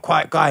I'm a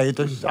quiet guy.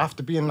 I have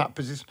to be in that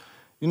position.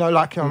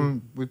 Like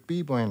with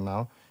b-boying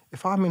now.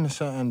 If I'm in a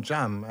certain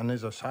jam and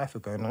there's a cypher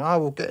going on, I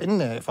will get in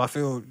there if I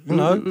feel,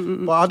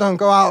 But I don't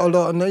go out a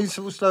lot and it's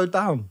all slowed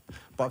down.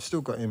 But I've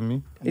still got it in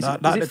me. Is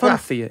it fun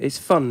for you? It's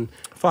fun.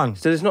 Fun.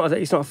 So it's not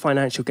a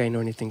financial gain or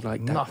anything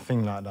like that.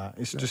 Nothing like that.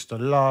 It's just a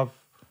love.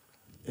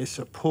 It's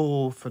a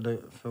pull for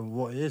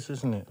what it is,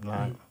 isn't it?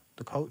 Like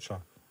the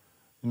culture.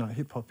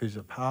 Hip hop is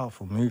a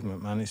powerful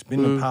movement, man. It's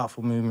been a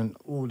powerful movement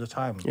all the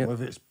time. Yep.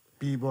 Whether it's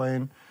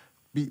b-boying,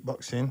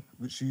 beatboxing,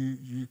 which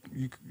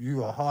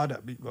you are hard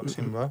at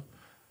beatboxing, bro.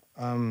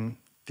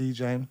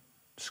 DJing,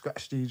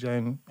 scratch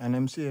DJing, and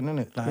MCing,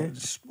 innit? Like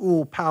it's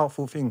all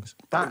powerful things.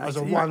 That as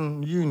a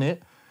one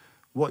unit.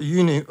 What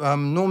unit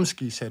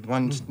Normski said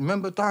once.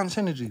 Remember Dance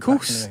Energy? Of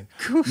course.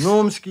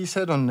 Normski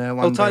said on there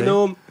one day.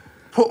 Norm.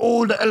 Put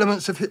all the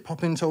elements of hip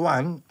hop into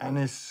one, and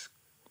it's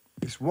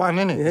one,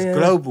 innit? It's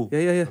global.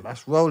 Yeah.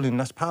 That's rolling.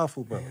 That's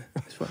powerful, bro. Yeah,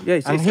 that's right. Yeah,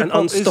 it's an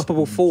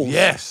unstoppable force.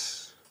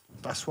 Yes.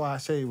 That's why I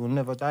say it will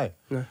never die.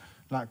 No.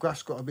 Like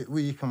graph's got a bit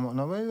weak and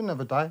whatnot. Well, it will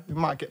never die. It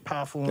might get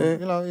powerful,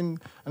 and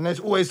there's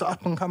always the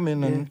up and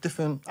coming and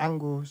different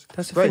angles.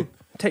 That's the thing.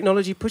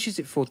 Technology pushes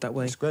it forward that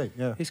way. It's great,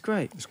 yeah. It's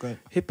great. It's great.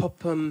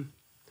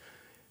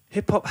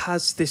 Hip hop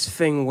has this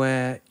thing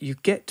where you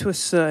get to a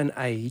certain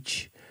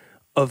age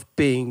of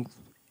being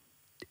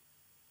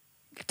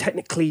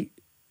technically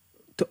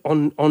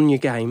on your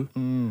game,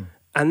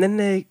 and then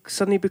there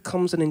suddenly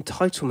becomes an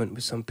entitlement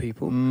with some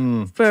people.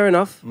 Fair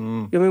enough. I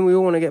mean, we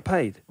all want to get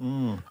paid,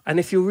 and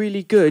if you're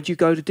really good, you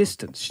go the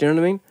distance. You know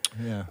what I mean?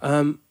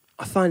 Yeah.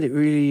 I find it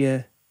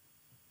really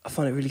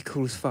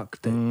cool as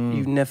fuck that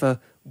you never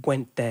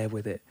went there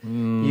with it.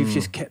 You've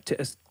just kept it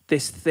as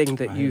this thing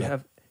that you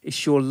have.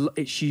 It's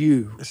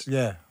you.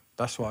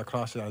 That's what I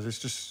class it as. It's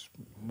just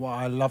what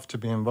I love to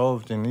be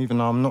involved in, even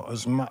though I'm not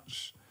as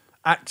much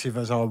active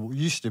as I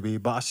used to be,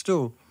 but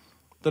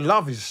the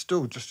love is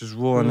still just as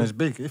raw and as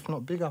big, if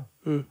not bigger.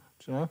 Do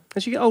you know?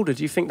 As you get older,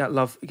 do you think that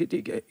love,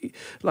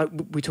 like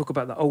we talk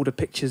about the older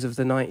pictures of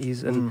the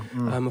 90s,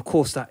 and of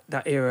course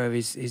that era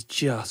is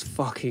just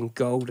fucking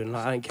golden.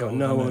 Like I don't care what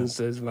no one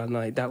says, man.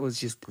 Like that was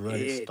just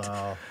great it.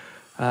 Style.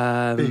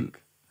 Big.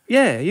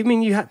 Yeah, you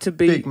mean you had to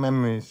be... Big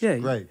memories,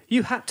 great.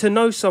 You had to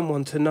know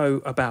someone to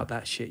know about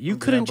that shit. You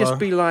couldn't just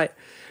be like...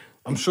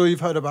 I'm sure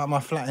you've heard about my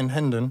flat in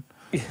Hendon.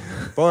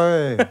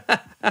 Boy,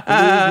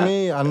 believe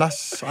me, and I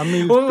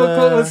moved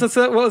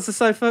there. What was the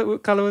sofa?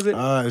 What colour was it?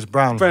 It was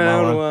brown.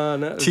 Brown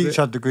one. Teach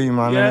had the green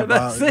one, yeah,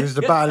 it was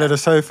the battle of the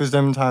sofas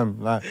them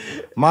time. Like,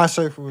 my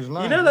sofa was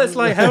nice. You know that's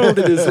like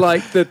heralded as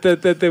like the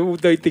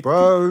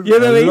Bro, you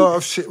know a lot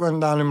of shit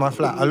went down in my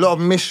flat. A lot of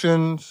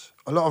missions,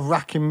 a lot of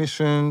racking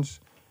missions.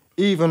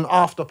 Even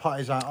after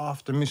parties, like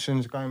after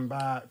missions, going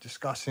back,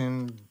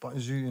 discussing,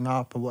 zooting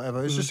up or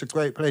whatever. It's just a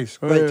great place,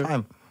 great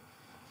time.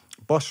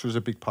 Bosch was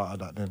a big part of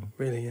that then.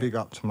 Really, yeah. Big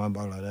up to my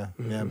brother there.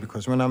 Yeah,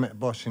 because when I met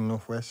Bosch in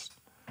Northwest,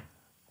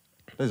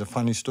 there's a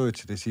funny story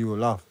to this, he will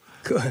laugh.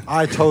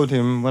 I told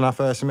him when I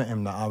first met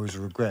him that I was a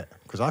regret,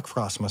 because I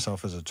classed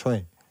myself as a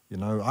toy.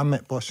 I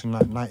met Bosch in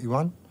like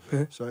 91.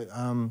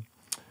 So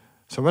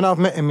when I've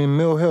met him in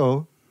Mill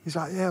Hill, he's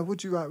like, yeah,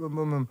 what'd you write with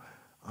Mum?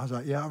 I was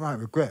like, yeah, I write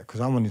regret, because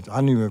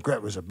I knew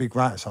regret was a big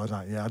writer, so I was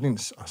like, yeah,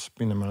 I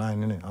spin him a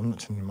line, innit? I'm not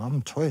telling him, I'm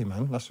a toy,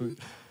 man. That's what.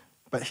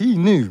 But he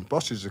knew,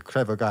 Bosch is a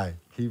clever guy.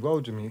 He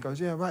rolled with me, he goes,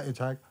 yeah, write your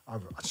tag. I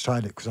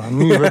tried it, because I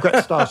knew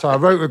regret style, so I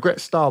wrote regret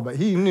style, but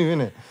he knew,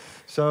 innit?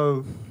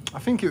 So I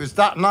think it was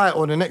that night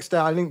or the next day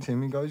I linked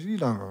him, he goes, you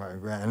don't write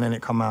regret. And then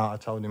it come out, I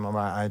told him my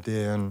right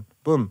idea, and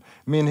boom.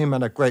 Me and him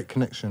had a great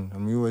connection,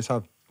 and we always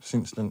have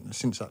since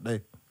that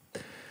day.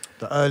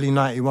 The early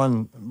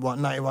 91,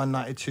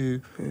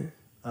 92,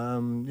 I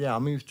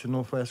moved to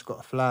Northwest, got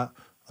a flat.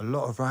 A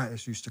lot of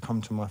writers used to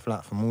come to my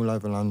flat from all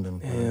over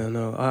London. Yeah, I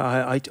know.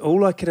 I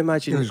all I can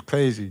imagine... It was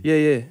crazy.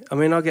 Yeah. I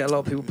mean, I get a lot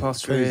of people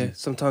pass through here.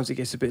 Sometimes it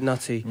gets a bit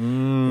nutty.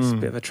 It's a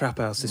bit of a trap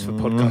house, this for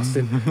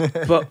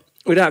podcasting. But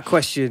without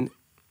question,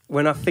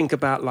 when I think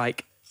about,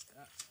 like,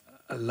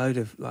 a load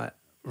of, like,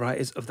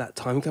 writers of that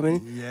time coming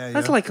in,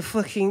 that's like a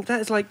fucking...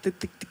 That's like the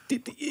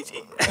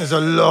There's a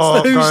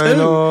lot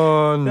going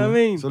on. You know what I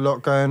mean? There's a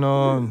lot going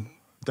on.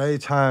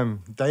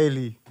 Daytime,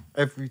 daily,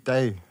 every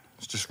day.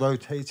 It's just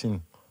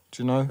rotating.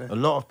 Do you know? A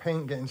lot of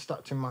paint getting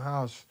stuck in my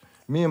house.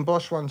 Me and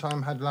Bosch one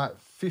time had like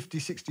 50,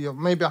 60, or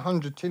maybe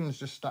 100 tins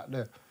just stuck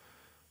there.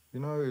 It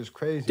was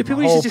crazy. Did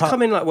people used to just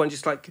come in like one,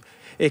 just like,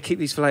 here, keep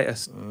these for later,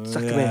 stuck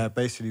them in? Yeah,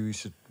 basically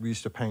we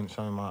used to paint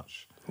so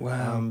much.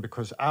 Wow.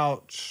 Because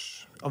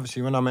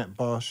obviously when I met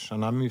Bosch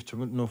and I moved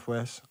to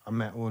Northwest, I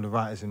met all the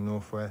writers in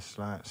Northwest,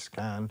 like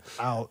Scan,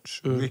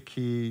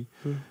 Ricky,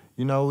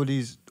 all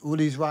these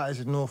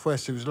writers in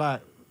Northwest. It was like,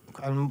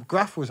 and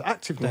Graff was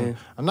active then,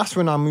 and that's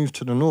when I moved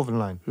to the Northern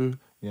Line.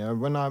 Yeah,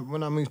 when I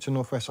moved to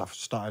Northwest, I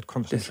started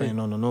concentrating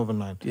on the Northern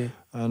Line. Yeah.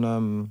 And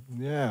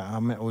I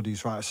met all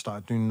these writers,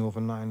 started doing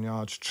Northern Line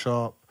Yards,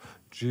 Chop,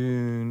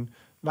 June.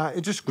 Like,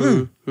 it just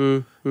grew.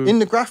 In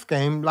the graph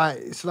game, like,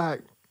 it's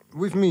like,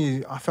 with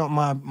me, I felt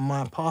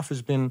my path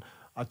has been,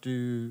 I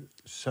do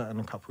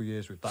a couple of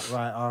years with that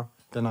writer,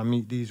 then I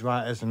meet these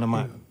writers and I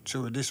might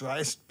chill with this writer.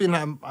 It's been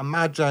a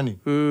mad journey.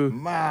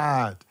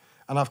 Mad.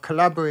 And I've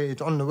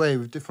collaborated on the way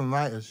with different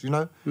writers, you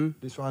know?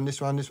 This one,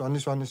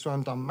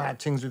 done mad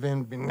things with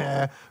him, been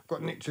there,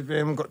 got nicked with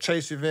him, got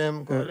chased with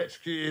him, got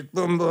electrocuted,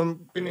 boom,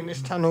 boom, been in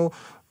this tunnel.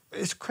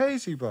 It's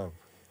crazy, bro.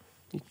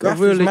 Got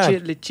a real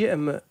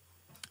legitimate...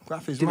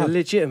 Graph is did mad. a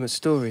legitimate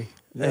story.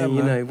 Yeah, you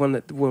man. know, one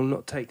that will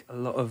not take a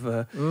lot of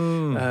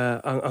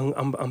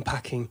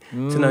unpacking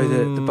to know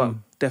that the buck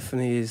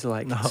definitely is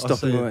like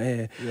stopping right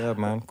here. Yeah,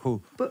 man,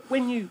 cool. But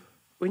when you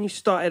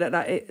started at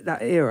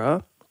that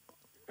era,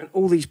 and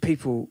all these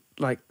people,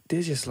 like,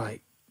 they're just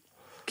like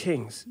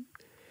kings.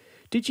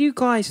 Did you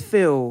guys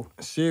feel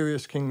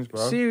Serious kings,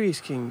 bro. serious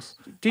kings?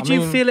 Did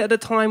you feel it at the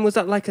time? Was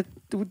that like a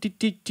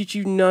did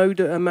you know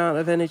the amount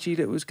of energy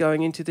that was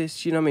going into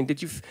this? You know what I mean?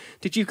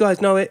 Did you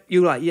guys know it?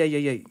 You were like, yeah,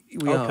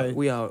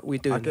 we're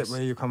doing I get this.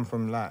 where you come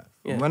from. Like,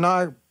 Yeah. when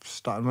I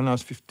started, when I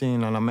was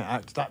 15, and I met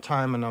at that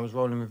time, and I was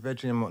rolling with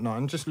Reggie and whatnot,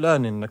 and just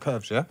learning the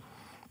curves, yeah?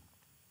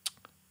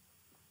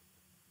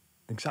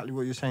 Exactly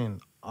what you're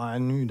saying. I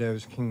knew there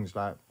was kings,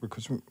 like,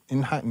 because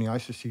in Hackney, I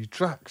used to see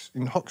Drax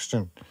in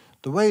Hoxton.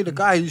 The way the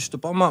guy used to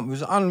bomb up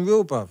was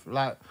unreal, bruv.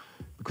 Like,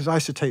 because I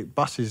used to take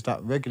buses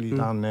that regularly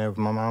down there with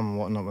my mum and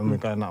whatnot when we're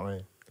going that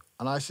way.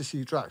 And I used to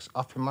see Drax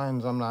up in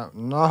mines. I'm like,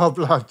 no,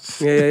 blood.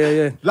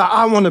 Yeah. Like,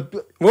 I want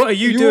to... What are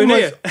you doing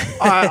here?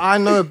 I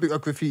know a bit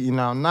of graffiti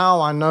now.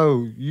 Now I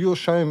know you're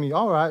showing me,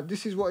 all right,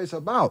 this is what it's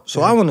about.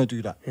 So I want to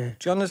do that. Yeah.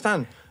 Do you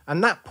understand?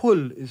 And that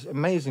pull is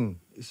amazing.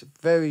 It's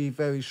very,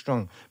 very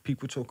strong.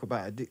 People talk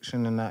about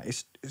addiction and that.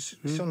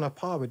 It's on a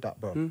par with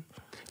that, bro. Do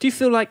you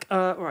feel like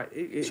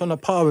It's on a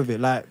par with it,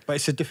 like, but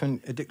it's a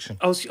different addiction.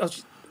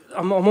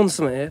 I'm on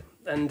something here,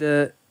 and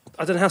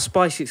I don't know how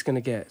spicy it's going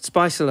to get.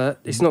 Spice alert!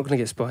 It's not going to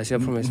get spicy, I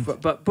promise.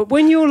 But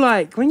when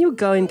you're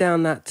going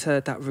down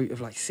that route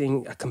of like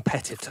seeing a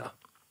competitor,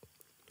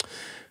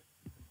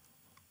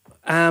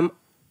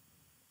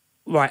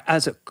 right,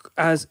 as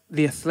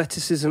the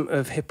athleticism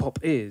of hip hop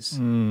is,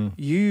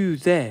 you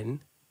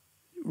then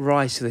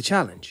rise to the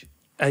challenge,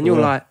 and you're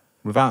like,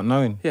 without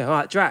knowing. yeah, all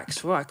right,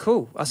 Drax, all right,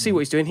 cool. I see what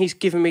he's doing. He's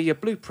giving me a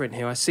blueprint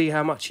here. I see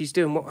how much he's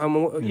doing,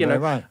 you know,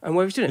 right. and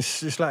where he's doing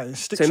it. It's like it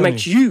sticks So it on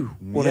makes you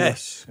want to.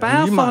 Yes. But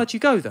And how far do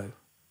you go though?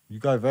 You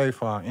go very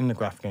far in the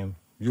graph game.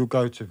 You'll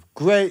go to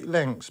great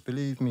lengths,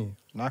 believe me.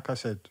 Like I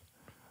said,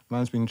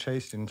 man's been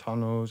chased in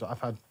tunnels.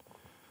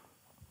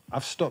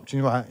 I've stopped,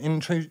 you know, like,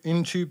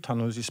 in tube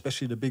tunnels,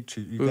 especially the big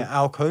tube, you get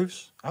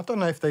alcoves. I don't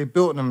know if they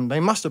built them. They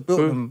must have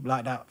built them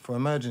like that for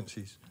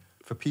emergencies,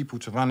 for people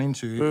to run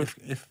into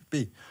if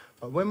be.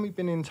 But when we've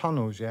been in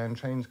tunnels, yeah, and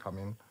trains come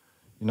in,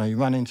 you know, you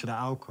run into the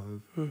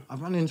alcove.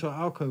 I've run into an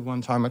alcove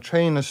one time. A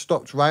train has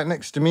stopped right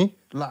next to me,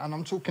 like, and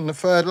I'm talking the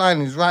third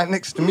line is right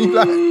next to me,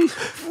 like,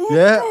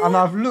 yeah. And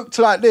I've looked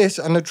like this,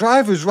 and the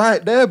driver's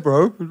right there,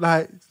 bro.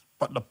 Like,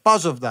 but the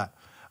buzz of that,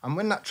 and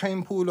when that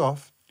train pulled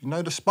off, you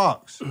know, the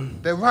sparks,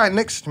 they're right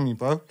next to me,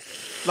 bro.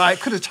 Like,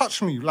 it could have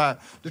touched me. Like,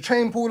 the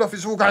train pulled off,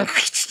 it's all going.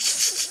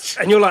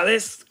 And you're like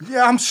this.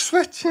 Yeah, I'm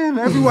sweating.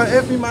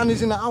 Every man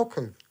is in the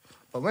alcove.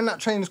 But when that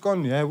train's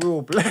gone, yeah, we're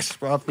all blessed,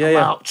 bro. I've come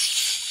out.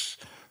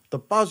 The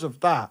buzz of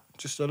that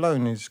just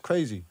alone is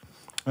crazy.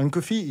 And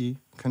graffiti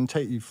can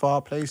take you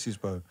far places,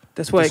 bro.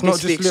 That's why it's it not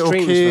gets to the just little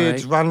extremes,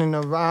 kids right? running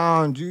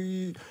around.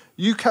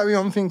 You carry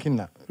on thinking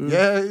that.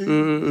 Yeah,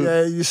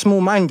 you're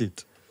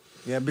small-minded.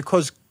 Yeah,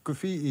 because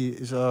graffiti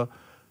is a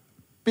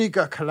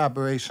bigger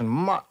collaboration,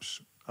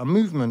 a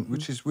movement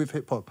which is with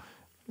hip-hop.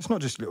 It's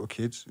not just little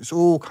kids. It's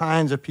all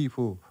kinds of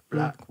people.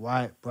 Black,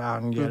 white,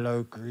 brown,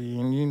 yellow,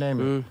 green, you name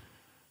it.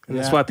 And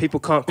that's why people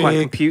can't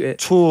quite compute it.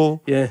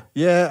 Tall. Yeah.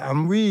 Yeah,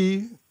 and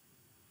we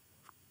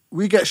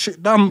get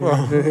shit done,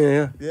 bro.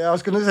 Yeah, I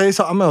was going to say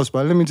something else,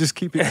 but let me just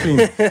keep it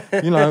clean.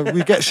 You know,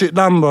 we get shit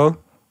done, bro.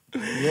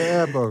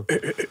 Yeah, bro.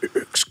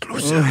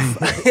 Exclusive.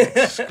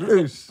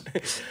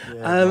 Exclusive.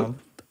 Yeah,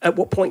 at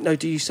what point, though,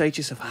 do you say to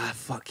yourself,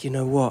 fuck, you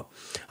know what?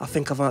 I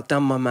think I've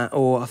outdone my man,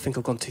 or I think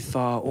I've gone too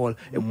far, or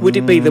would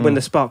it be that when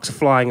the sparks are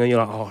flying and you're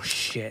like, oh,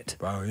 shit?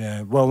 Bro,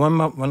 yeah. Well,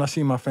 when I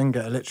see my friend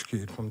get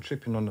electrocuted from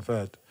tripping on the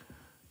third,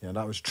 yeah,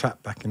 that was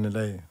trap back in the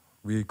day.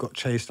 We got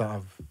chased out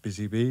of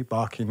Busy Bee,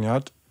 Barking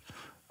Yard.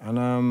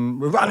 And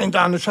we're running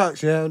down the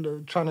tracks, yeah,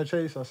 trying to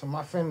chase us. And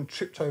my friend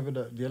tripped over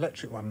the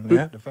electric one,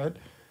 yeah, the third.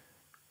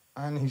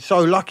 And he's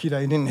so lucky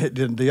that he didn't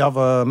hit the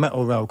other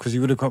metal rail because he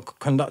would have got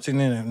conducted in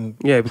it and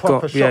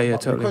proper shot. Yeah,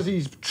 totally. Because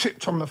he's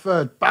tripped on the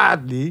third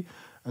badly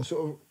and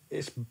sort of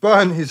it's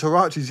burned his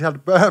Huaraches. He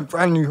had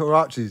brand new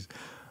Huaraches.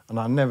 And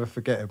I'll never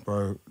forget it,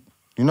 bro.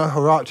 You know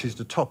Huaraches,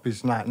 the top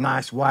is like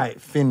nice, white,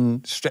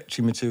 thin,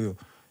 stretchy material.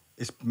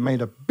 It's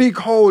made a big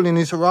hole in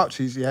his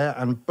Huaraches, yeah,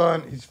 and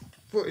burnt his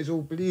foot is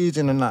all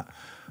bleeding and that.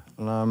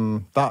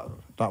 And that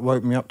that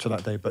woke me up to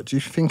that day. But do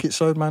you think it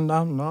slowed man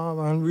down? No,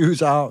 man. We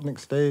was out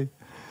next day.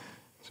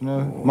 You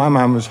know, my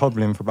man was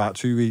hobbling for about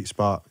 2 weeks,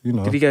 but you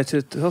know. Did he go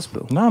to the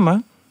hospital? No,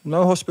 man.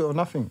 No hospital,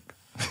 nothing.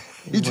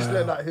 He just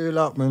let that heal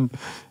up and,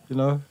 you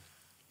know,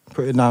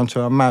 put it down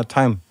to a mad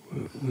time.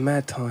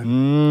 Mad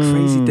time.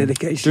 Crazy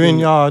dedication. Doing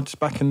yards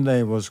back in the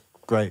day was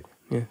great.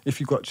 Yeah. If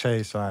you got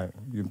chased, like,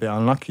 you're a bit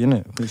unlucky,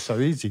 innit? It's so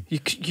easy.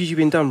 You've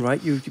been done,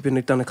 right? You've been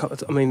done a couple of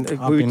times. I mean,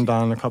 I've been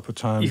down a couple of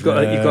times. You've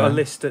got a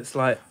list that's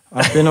like...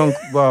 I've been on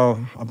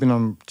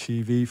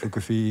TV for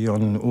graffiti,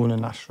 on all the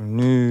national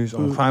news,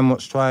 on Crime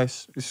Watch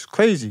twice. It's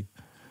crazy.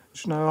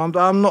 You know,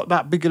 I'm not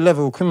that big a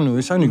level criminal.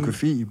 It's only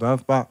graffiti,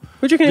 bruv. But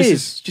what do you reckon it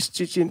is?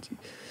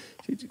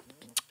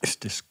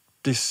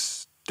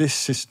 It's this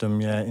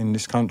system, yeah, in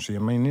this country. I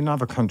mean, in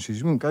other countries,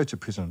 you wouldn't go to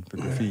prison for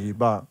graffiti,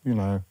 but you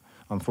know,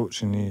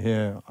 unfortunately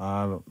here,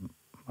 I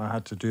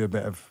had to do a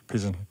bit of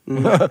prison.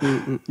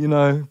 You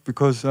know,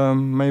 because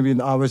maybe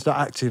I was that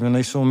active and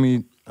they saw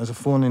me as a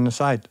thorn in the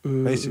side,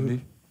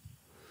 basically.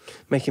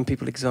 Making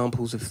people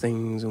examples of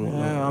things and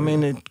whatnot. Yeah, I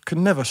mean, it could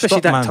never Especially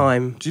stop, man. that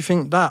time. Do you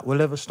think that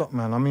will ever stop,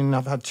 man? I mean,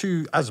 I've had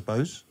 2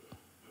 ASBOs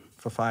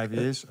for 5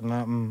 years,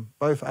 and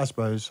both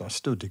ASBOs, I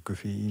still did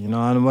graffiti, you know,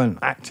 and I weren't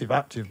active,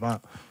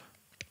 but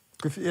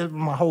graffiti,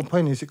 my whole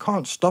point is it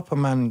can't stop a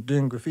man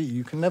doing graffiti.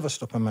 You can never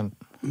stop a man.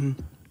 You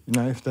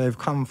know, if they've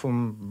come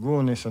from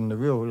rawness and the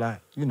real,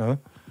 like, you know,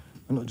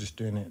 we're not just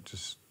doing it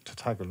just to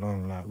tag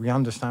along, like, we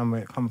understand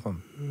where it come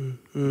from.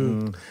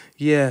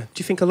 Yeah. Do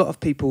you think a lot of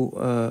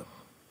people...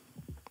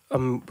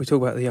 we talk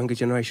about the younger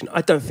generation.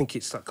 I don't think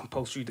it's like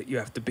compulsory that you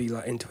have to be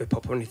like into hip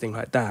hop or anything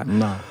like that.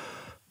 No.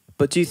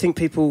 But do you think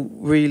people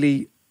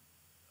really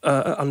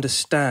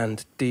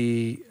understand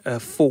the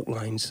fault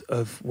lines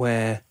of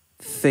where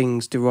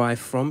things derive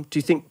from? Do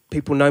you think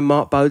people know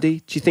Mark Bodie?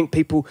 Do you think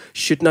people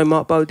should know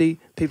Mark Bodie?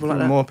 People like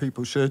that? More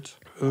people should.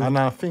 And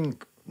I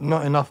think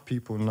not enough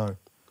people know.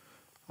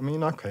 I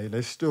mean, okay,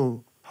 there's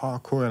still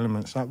hardcore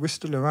elements. Like, we're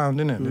still around,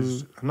 innit?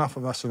 There's enough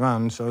of us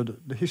around, so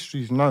the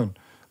history's known.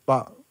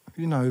 But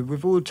you know,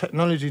 with all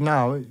technology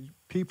now,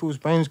 people's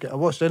brains get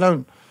awash. They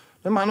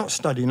might not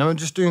study, you know,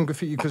 just doing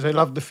graffiti because they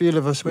love the feel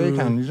of a spray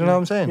can. You know what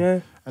I'm saying? Yeah.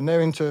 And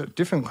they're into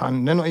different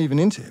kind. They're not even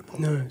into it.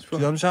 No, it's right. Do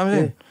you know what I'm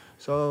saying? Yeah.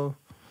 So,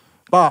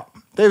 but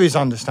there is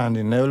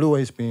understanding. There will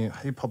always be.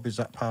 Hip hop is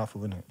that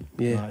powerful, isn't it?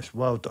 Yeah. You know, it's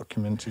well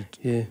documented.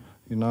 Yeah.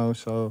 You know,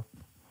 so.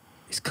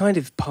 It's kind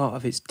of part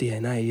of its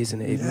DNA, isn't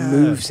it? It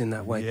moves in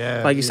that way.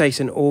 Yeah. Like you say, it's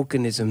an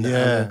organism.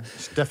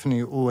 It's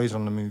definitely always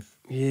on the move.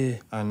 Yeah.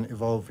 And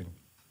evolving.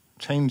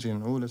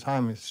 Changing all the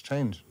time. It's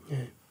change.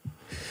 Yeah.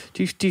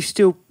 Do you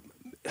still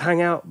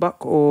hang out,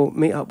 Buck, or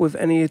meet up with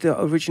any of the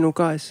original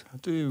guys? I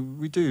do.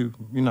 We do.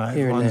 You know,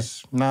 Here and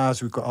everyone's now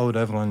as we've got older.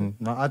 Everyone.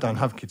 No, I don't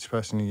have kids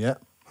personally yet.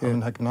 I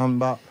haven't had none,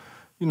 but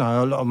you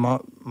know, a lot of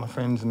my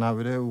friends and that,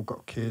 they all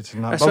got kids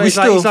and that. That's but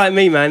why he's like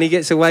me, man. He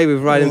gets away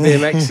with riding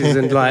BMXs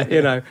and like,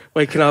 you know,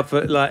 waking up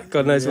at like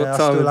God knows what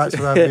time. I still like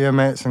to ride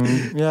BMX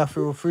and I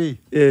feel free.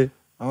 Yeah.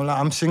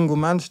 I'm single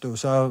man still,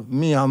 so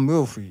I'm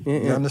real free. Yeah,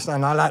 You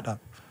understand? I like that.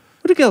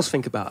 What do girls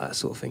think about that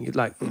sort of thing?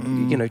 Like,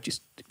 you know,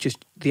 just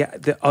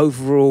the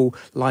overall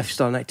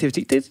lifestyle and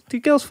activity. Do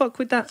girls fuck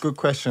with that? Good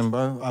question,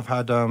 bro. I've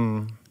had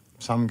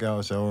some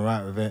girls that are all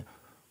right with it.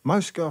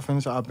 Most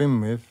girlfriends that I've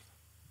been with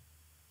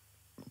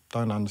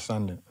don't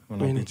understand it.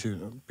 When I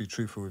be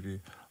truthful with you,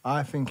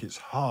 I think it's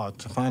hard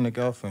to find a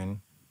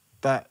girlfriend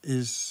that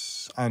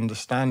is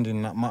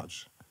understanding that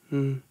much.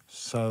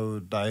 So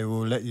they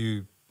will let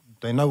you.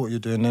 They know what you're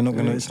doing. They're not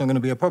gonna. It's not gonna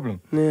be a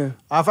problem. Yeah.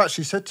 I've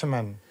actually said to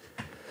men,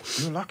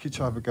 you're lucky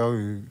to have a girl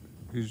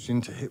who's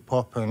into hip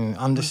hop and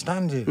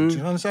understands it. Do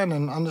you understand?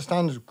 And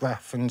understands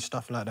graff and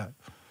stuff like that.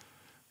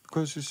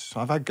 Because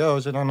I've had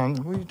girls that don't know,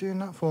 what are you doing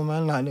that for,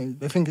 man? Like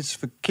they think it's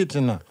for kids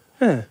and that.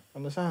 Yeah.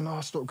 Understand?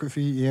 Oh, stop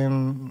graffiti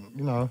and,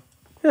 you know.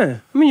 Yeah.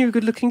 I mean, you're a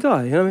good-looking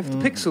guy. You know, if the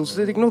pixels,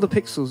 ignore the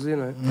pixels, you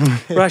know.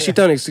 Well, actually,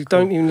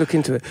 don't even look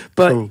into it.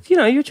 But, Cool. you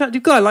know, you're a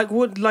attractive guy. Like,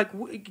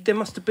 there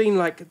must have been,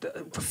 like,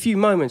 a few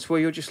moments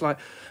where you're just like,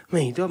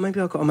 maybe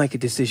I've got to make a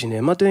decision here.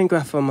 Am I doing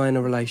graff or am I in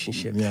a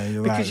relationship? Yeah,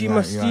 you're because right. you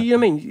must, you know what I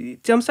mean? Do you know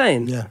what I'm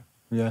saying?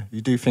 Yeah.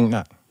 You do think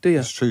that. Do you?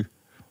 It's true.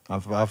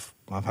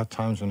 I've had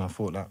times when I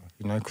thought that,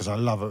 you know, because I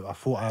love her. I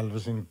thought I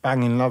was in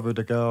banging love with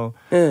the girl.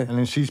 Yeah. And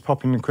then she's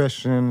popping the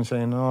question and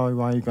saying, oh,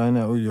 why are you going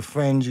out with your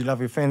friends? You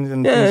love your friends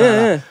and things like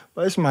that.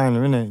 But it's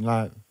minor, isn't it?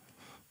 Like,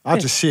 I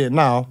just see it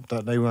now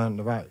that they weren't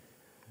the right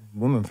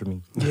woman for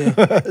me. Yeah.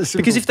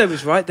 Because if they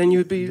was right, then you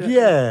would be...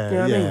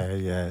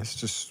 Yeah. It's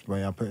just the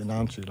way I put it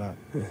down to, like,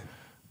 do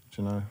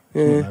you know?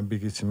 It's not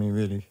that biggie to me,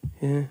 really.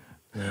 Yeah.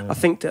 I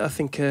think you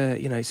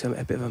know, it's a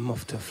bit of a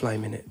moth to a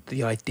flame in it.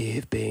 The idea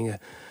of being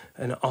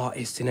an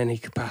artist in any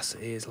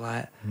capacity is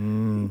like,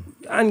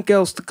 and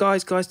girls to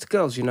guys, guys to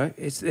girls. You know,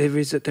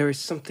 there is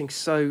something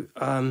so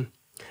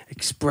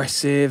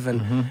expressive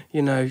and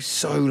you know,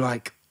 so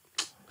like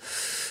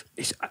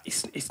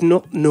it's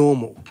not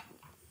normal,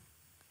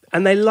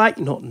 and they like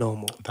not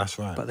normal. That's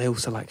right. But they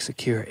also like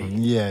security.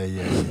 Yeah.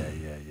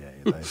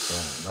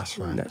 That's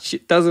right. That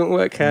shit doesn't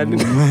work hand in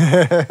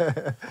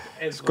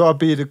It's got to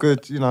be the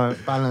good, you know,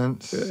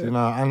 balance, you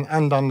know,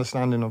 and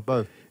understanding of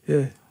both.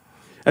 Yeah.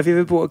 Have you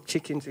ever brought a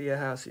chick into your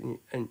house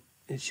and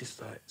it's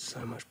just like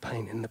so much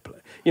paint in the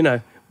place? You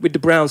know, with the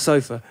brown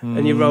sofa,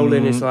 and you roll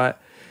in, it's like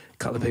a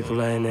couple of people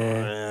laying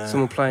there,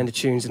 someone playing the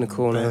tunes in the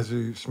corner. Bare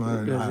zoots,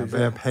 man, like,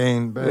 bare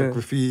paint, bare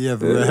graffiti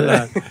everywhere.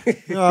 Like,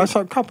 you know, it's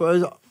like a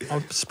couple. I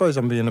suppose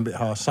I'm being a bit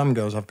harsh. Some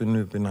girls I've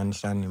been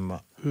understanding,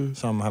 but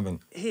some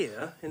haven't.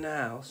 Here in the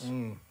house,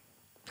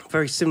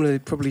 very similar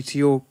probably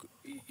to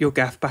your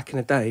gaff back in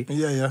the day.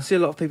 Yeah. I see a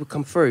lot of people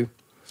come through,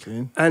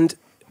 See? and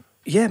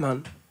yeah,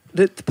 man.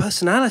 The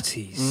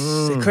personalities,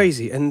 they're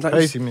crazy, and like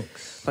Crazy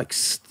mix.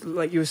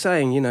 Like you were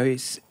saying, you know,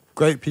 it's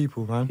Great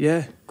people, man.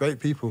 yeah,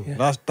 Great people.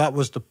 Yeah. That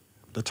was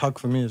the tug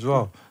for me as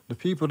well. The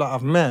people that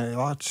I've met,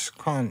 I just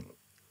can't,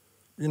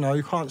 you know,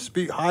 you can't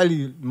speak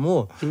highly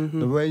more.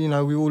 The way, you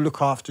know, we all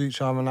look after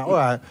each other and like, all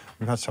right,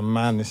 we've had some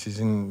madnesses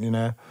in, you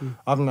know.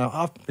 I've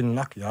been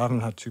lucky. I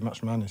haven't had too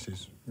much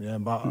madnesses. Yeah,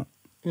 but,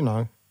 you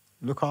know,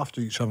 look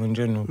after each other in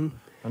general.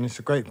 And it's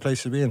a great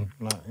place to be in,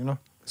 like, you know.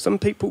 some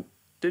people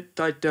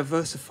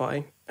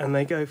diversify and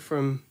they go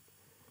from,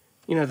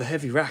 you know, the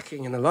heavy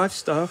racking and the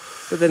lifestyle,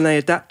 but then they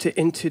adapt it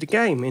into the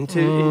game, into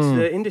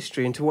the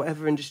industry, into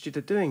whatever industry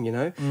they're doing, you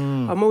know.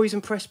 I'm always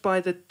impressed by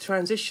the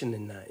transition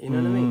in that, you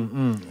know what I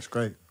mean? It's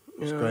great.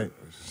 It's Yeah. great.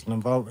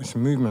 It's a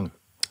movement.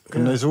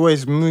 And there's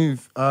always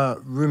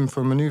room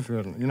for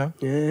manoeuvre, you know,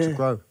 to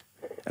grow.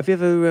 Have you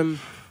ever,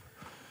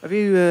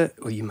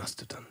 well, you must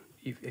have done.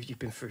 You've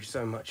been through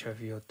so much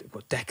over your,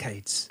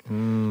 decades.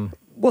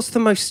 What's the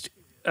most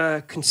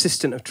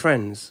consistent of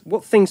trends?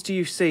 What things do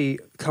you see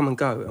come and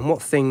go, and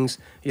what things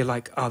you're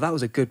like, oh, that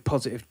was a good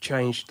positive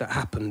change that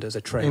happened as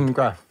a trend? In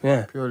graph,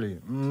 Yeah. purely.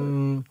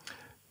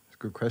 It's a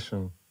good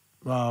question.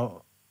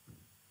 Well,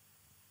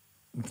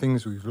 the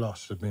things we've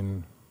lost have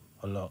been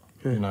a lot.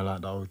 You know,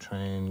 like the old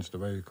trains, the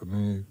way we could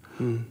move.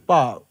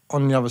 But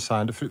on the other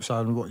side, the flip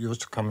side of what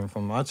yours coming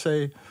from, I'd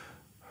say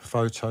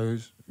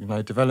photos, you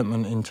know,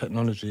 development in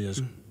technology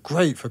is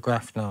great for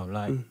graph now.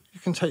 Like, you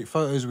can take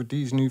photos with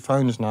these new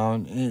phones now,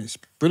 and it's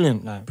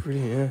brilliant. Like,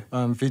 Brilliant,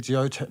 yeah.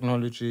 Video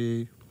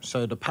technology,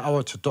 so the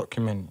power to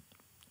document,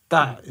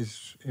 that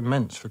is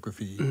immense for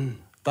graffiti.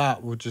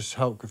 That will just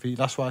help graffiti.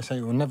 That's why I say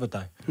it will never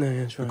die. No,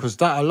 yeah, that's right. Because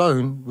that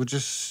alone will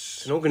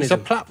just... An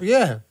organism.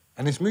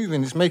 And it's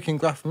moving, it's making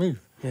graph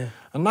move. Yeah.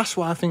 And that's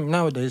why I think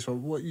nowadays, well,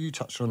 what you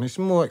touched on, it's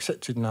more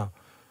accepted now.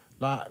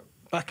 Like,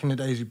 back in the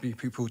days, you'd be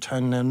people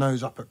turning their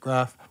nose up at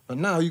graph. But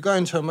now you go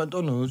into a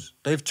McDonald's,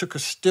 they've took a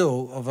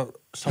still of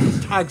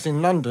some tags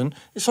in London.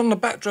 It's on the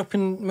backdrop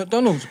in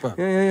McDonald's, bro.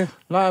 Yeah.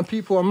 Like,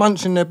 people are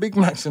munching their Big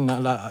Macs and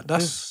that. Like,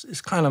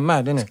 it's kind of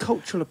mad, isn't it? It's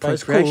cultural But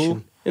it's appropriation,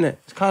 cool. isn't it?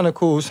 It's kind of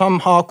cool. Some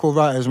hardcore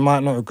writers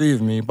might not agree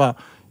with me, but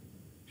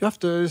you have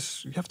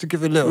to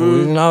give it a little,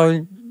 you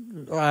know.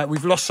 All right,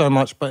 we've lost so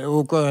much, but it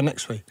will grow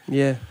next way.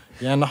 Yeah.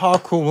 Yeah, and the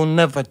hardcore will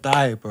never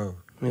die, bro.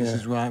 This Yeah.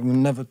 is right, it will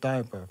never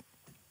die, bro.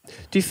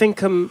 Do you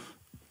think,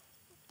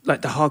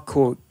 like the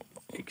hardcore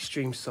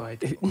extreme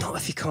side, not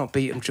if you can't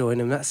beat them, join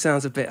them? That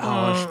sounds a bit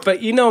harsh,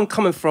 but you know I'm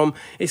coming from.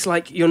 It's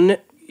like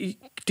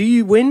do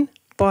you win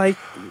by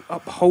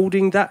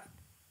upholding that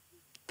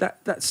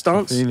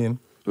stance? Feeling.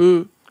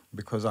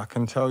 Because I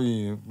can tell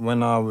you,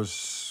 when I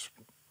was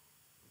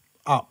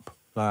up,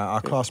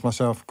 like I classed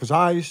myself, because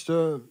I used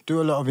to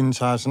do a lot of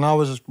insides, and I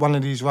was one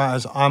of these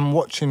writers, I'm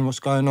watching what's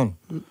going on.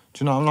 Do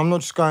you know, I'm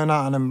not just going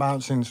out and then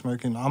bouncing,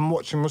 smoking. I'm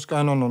watching what's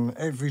going on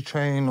every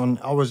train.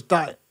 I was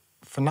that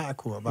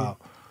fanatical about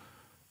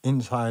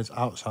insides,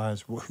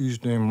 outsides, who's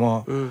doing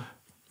what. You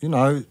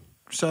know,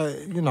 so,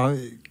 you know,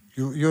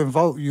 you're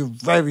involved, you're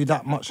very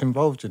that much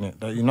involved in it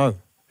that you know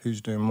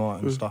who's doing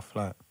what and stuff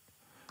like.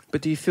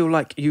 But do you feel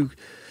like you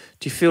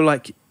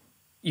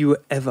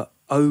were ever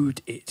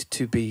owed it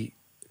to be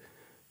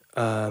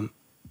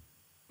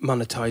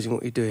monetizing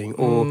what you're doing,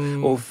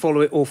 or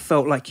follow it, or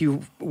felt like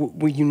you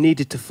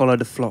needed to follow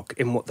the flock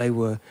in what they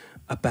were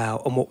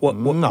about and what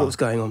was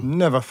going on?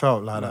 Never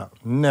felt like that.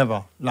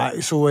 Never. Like,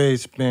 it's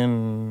always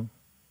been,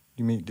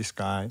 you meet this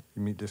guy.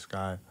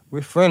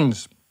 We're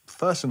friends.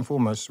 First and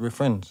foremost, we're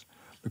friends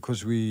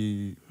because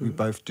we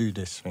both do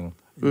this thing,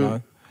 you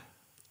know.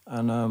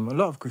 And a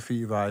lot of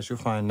graffiti writers, you'll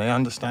find they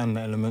understand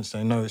the elements.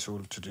 They know it's all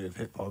to do with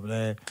hip hop.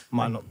 They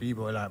might not be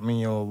boy like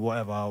me or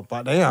whatever,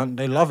 but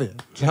they love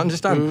it. Do you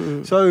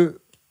understand? So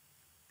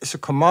it's a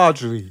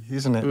camaraderie,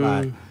 isn't it?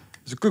 Like,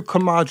 it's a good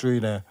camaraderie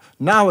there.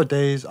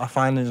 Nowadays, I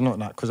find there's not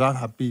that, because I've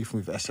had beef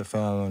with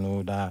SFL and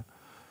all that.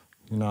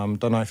 You know, I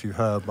don't know if you've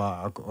heard, but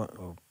I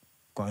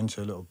got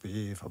into a little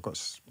beef.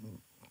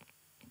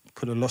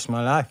 Could have lost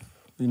my life,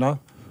 you know.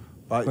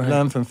 But you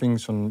learn from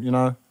things from, you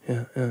know.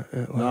 Yeah.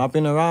 You know, I've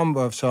been around,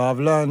 bro, so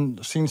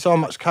I've seen so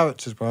much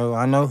characters, bro.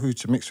 I know who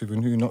to mix with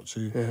and who not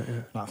to.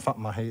 Yeah. Like, fuck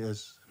my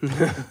haters.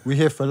 We're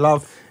here for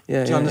love.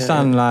 Yeah, Do you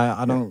understand? Yeah.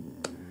 Like,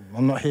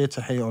 I'm not here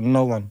to hate on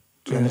no one.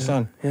 Do you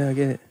understand? Yeah, I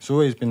get it. It's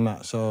always been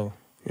that, so...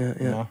 Yeah.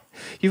 You know?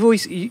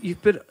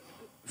 You've been,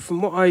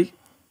 from what I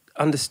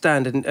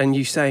understand, and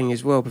you saying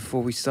as well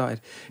before we started,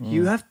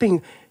 you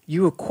you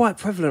were quite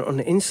prevalent on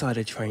the inside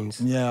of trains.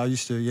 Yeah, I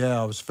used to.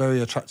 Yeah, I was very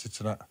attracted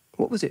to that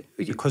What was it?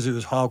 because it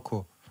was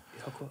hardcore.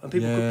 And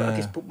people could, I Yeah.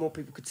 guess more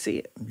people could see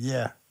it.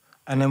 Yeah.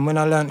 And then when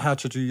I learned how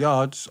to do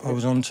yards, I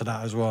was onto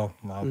that as well.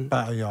 Like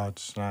batter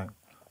yards. Like,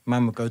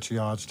 man would go to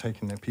yards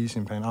taking their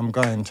piecing paint. I'm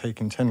going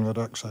taking 10 red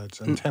oxides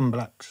and 10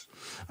 blacks.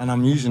 And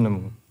I'm using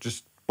them,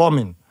 just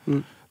bombing.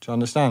 Do you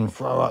understand?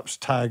 Throw-ups,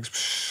 tags.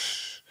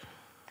 Psh.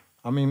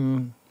 I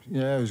mean,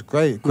 yeah, it was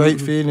great.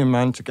 Great feeling,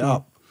 man, to get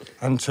up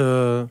and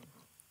to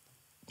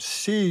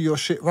see your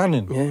shit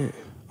running. Yeah.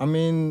 I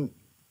mean,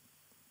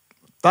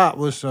 that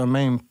was a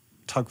main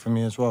tug for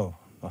me as well.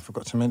 I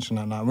forgot to mention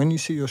that. Like, when you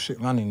see your shit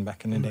running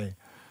back in the day,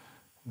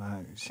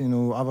 like, seeing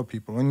all other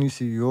people, when you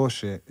see your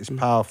shit, it's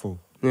powerful.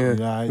 Yeah,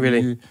 Like,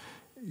 really.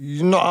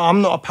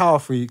 I'm not a power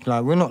freak.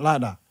 Like, we're not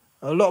like that.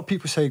 A lot of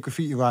people say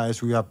graffiti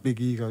writers, we have big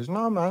egos.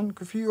 No, man,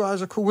 graffiti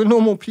writers are cool. We're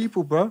normal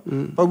people, bro.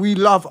 But we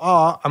love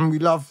art and we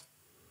love,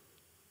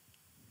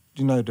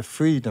 you know, the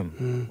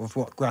freedom of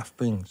what graff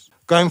brings.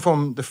 Going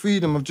from the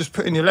freedom of just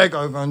putting your leg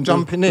over and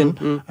jumping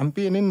in and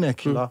being in there,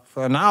 KILLA,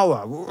 for an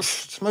hour,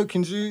 whoosh,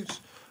 smoking zoots.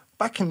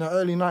 Back in the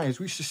early 90s,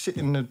 we used to sit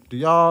in the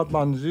yard,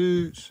 run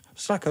zoots.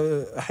 It's like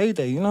a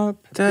heyday, you know?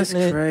 That's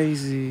picnic.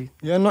 crazy.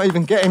 Yeah, not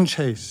even getting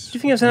chased. Do you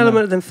think there's an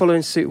element of them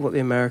following suit what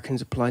the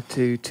Americans applied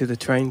to the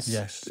trains?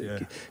 Yes, yeah.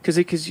 Because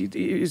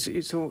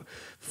it's all,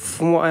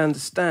 from what I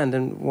understand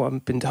and what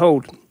I've been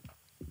told,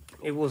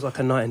 it was like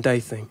a night and day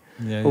thing.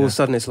 Yeah, All of yeah. a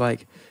sudden, it's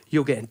like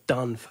you're getting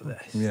done for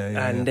this.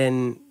 Yeah, and yeah.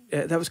 then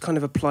that was kind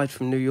of applied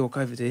from New York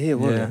over to here,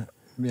 wasn't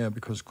Yeah,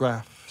 because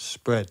graff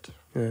spread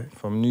Yeah.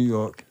 from New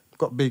York,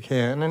 got big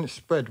here, and then it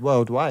spread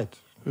worldwide.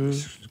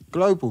 It's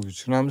global, you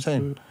know what I'm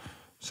saying?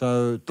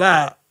 So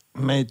that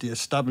made the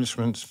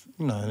establishments,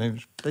 you know,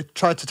 they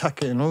tried to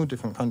tack it in all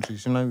different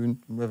countries, you know,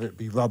 whether it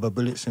be rubber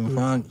bullets in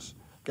France,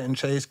 getting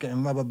chased,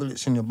 getting rubber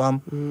bullets in your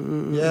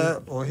bum. Yeah,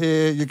 or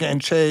here, you're getting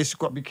chased, you've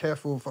got to be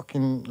careful,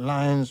 fucking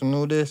lines and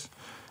all this.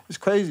 It's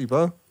crazy,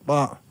 bro.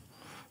 But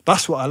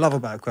that's what I love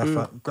about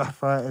graff.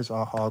 Graff writers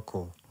are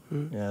hardcore.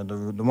 Yeah,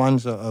 the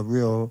ones that are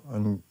real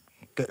and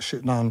get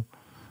shit done.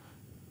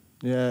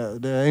 Yeah,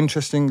 they're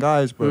interesting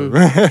guys, bro.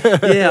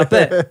 Yeah, I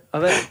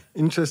bet.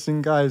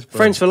 Interesting guys, bro.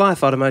 Friends for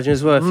life, I'd imagine,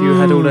 as well, if you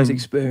had all those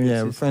experiences.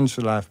 Yeah, friends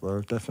for life, bro,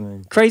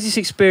 definitely. Craziest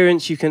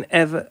experience you can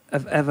ever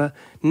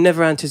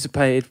never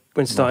anticipated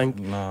when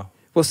starting. Nah,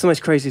 What's the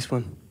most craziest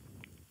one?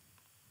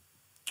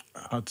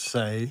 I'd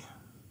say,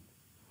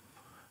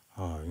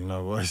 you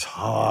know what, it's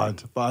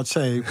hard, but I'd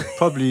say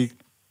probably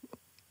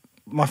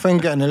my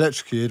friend getting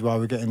electrocuted while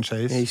we're getting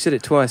chased. Yeah, you said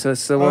it twice.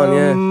 That's the one.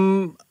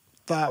 Yeah.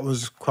 That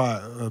was quite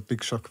a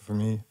big shocker for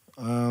me.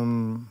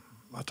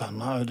 I don't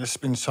know, there's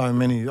been so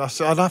many.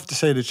 I'd have to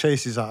say the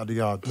chases out of the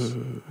yards.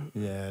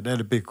 Yeah, they're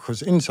the big,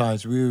 because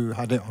insides we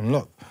had it on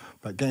lock,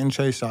 but getting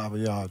chased out of a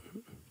yard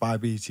by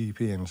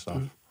BTP and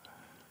stuff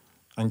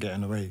and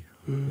getting away,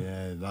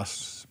 yeah,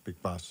 that's a big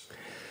buzz.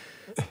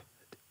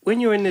 When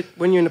you're in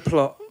the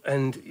plot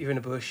and you're in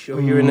a bush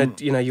or you're in a,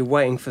 you know, you're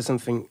waiting for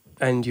something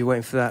and you're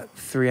waiting for that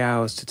 3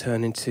 hours to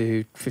turn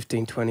into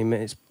 15, 20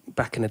 minutes.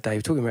 Back in the day,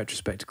 we're talking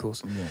retrospective, of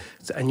course. Yeah.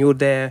 So, and you're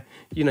there,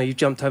 you know, you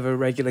jumped over a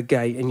regular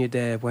gate and you're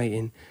there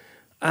waiting.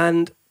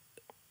 And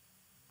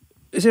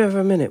is there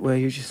ever a minute where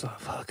you're just like,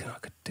 fucking, I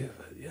could do it?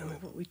 You know,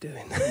 what are we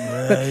doing?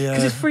 Yeah, yeah.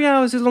 Because it's 3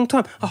 hours is a long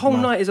time. A whole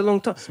night is a long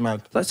time. It's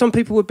mad. Like some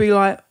people would be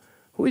like,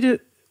 what are you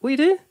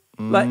doing?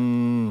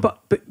 Like,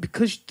 but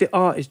because the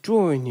art is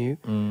drawing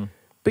you,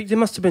 but there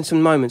must have been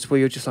some moments where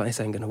you're just like, this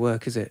ain't going to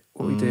work, is it?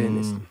 What are we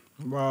doing?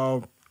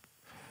 Well,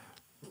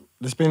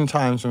 there's been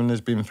times when there's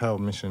been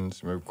failed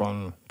missions. We've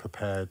gone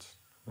prepared,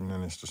 and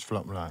then it's just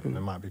flopped. Like there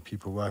might be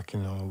people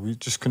working, or we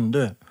just couldn't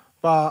do it.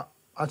 But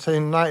I'd say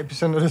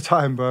 90% of the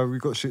time, bro, we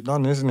got shit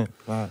done, isn't it?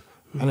 Like,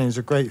 and it's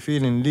a great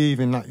feeling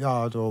leaving that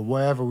yard or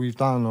wherever we've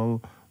done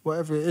or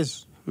whatever it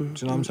is. Do you know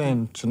what I'm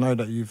saying? To know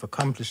that you've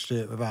accomplished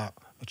it without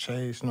a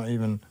chase, not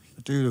even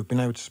a dude who've been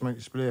able to smoke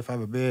your spliff,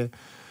 have a beer,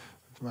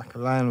 smack a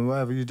line or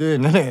whatever you're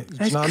doing, innit?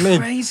 Do you know what I mean?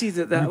 Crazy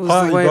that You was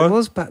party, the way bro. it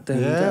was back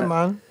then. Yeah,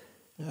 man.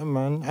 Yeah,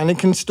 man. And it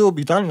can still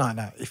be done like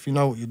that if you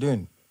know what you're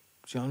doing.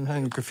 Do you know what I'm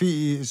saying?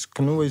 Graffiti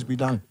can always be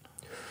done.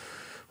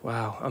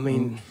 Wow. I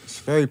mean, it's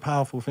a very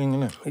powerful thing,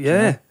 isn't it?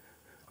 yeah.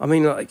 I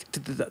mean, like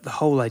the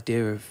whole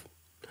idea of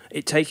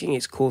it taking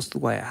its course the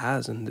way it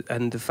has,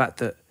 and the fact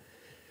that,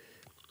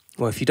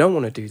 well, if you don't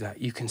want to do that,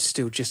 you can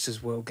still just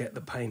as well get the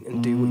paint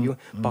and do what you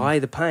buy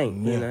the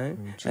paint, you know,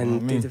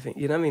 and do the thing.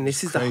 You know what I mean?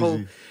 This is crazy. the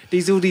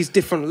whole. All these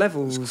different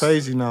levels. It's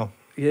crazy now.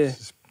 Yeah.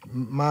 It's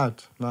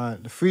mad.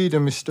 Like the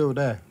freedom is still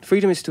there.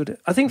 Freedom is still there.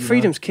 I think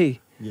freedom's key.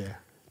 Yeah.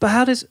 But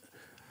how does?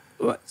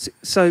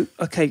 So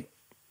okay,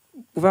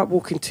 without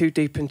walking too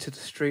deep into the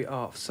street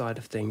art side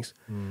of things,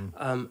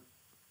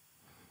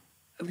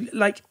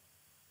 like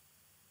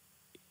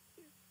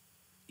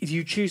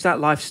you choose that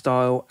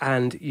lifestyle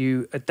and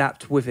you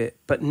adapt with it.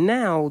 But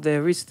now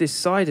there is this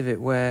side of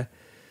it where,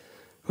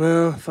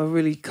 well, if I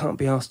really can't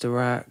be asked to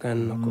rack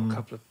and I've got a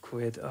couple of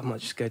quid, I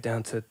might just go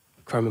down to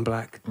Chrome and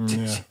Black. Do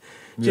you know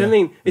what I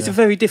mean? It's a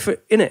very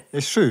different, innit?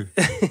 It's true.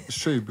 It's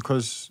true,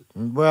 because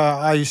where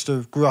I used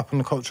to grew up in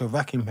the culture of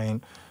racking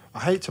paint, I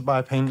hate to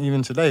buy paint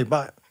even today,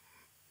 but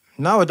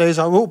nowadays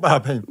I will buy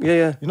paint.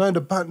 Yeah. You know,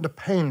 the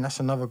paint, that's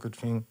another good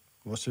thing.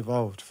 What's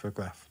evolved for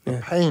Graff.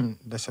 The paint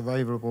that's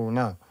available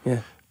now.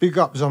 Yeah. Big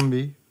up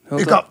Zombie.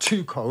 Hold Big up. up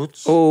Two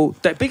Codes. All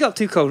day. Big up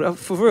Too Cold,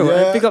 for real.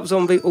 Yeah. Big up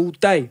Zombie all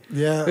day.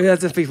 Yeah. Yeah,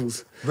 the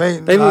people's. Ray,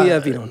 They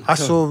will be on. I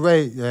saw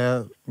Ray,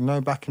 yeah. You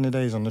know, back in the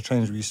days on the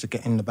trains, we used to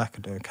get in the back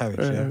of the carriage,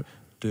 yeah,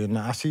 doing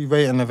that. I see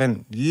Ray at an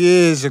event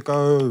years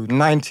ago,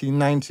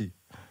 1990.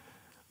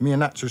 Me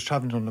and Nats was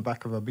travelling on the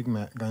back of a Big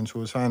Mac going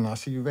towards Fan. I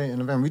see Ray at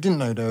an event. We didn't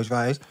know those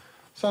guys.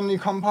 Suddenly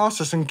come past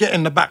us and get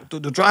in the back, the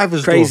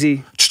driver's Crazy.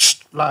 door.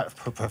 Like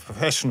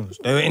professionals.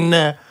 They were in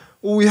there.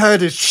 All we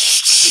heard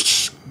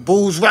is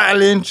balls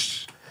rattling.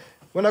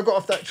 When I got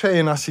off that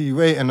train, I see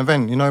Ray at an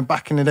event. You know,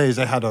 back in the days,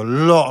 they had a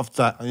lot of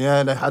that.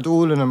 Yeah, they had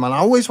all of them, and I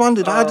always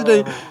wondered, how did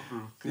they...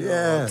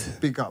 Yeah,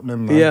 big up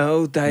them, man. Yeah,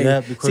 all day.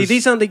 Yeah, because... See,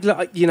 these aren't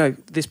the, you know,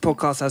 this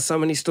podcast has so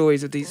many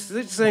stories of these.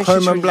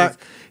 Home and Black,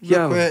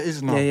 yeah, look where it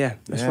is now. Yeah,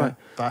 that's right.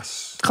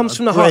 That's Comes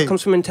from the heart,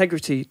 comes from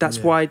integrity. That's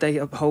why they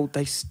uphold,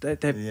 it's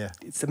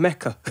the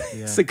Mecca.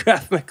 It's the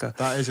Graff Mecca.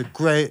 That is a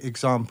great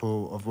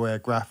example of where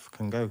Graff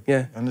can go.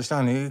 Yeah.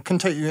 Understand? It can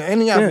take you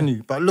any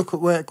avenue, but look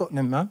at where it got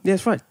them, man. Yeah,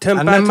 that's right. Turn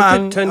And bad them, to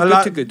man, good, turn are good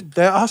like, to good.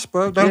 They're us,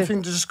 bro. Don't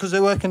think just because they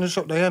work in the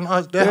shop, they're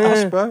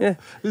us, bro. Yeah.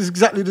 It's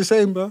exactly the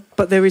same, bro.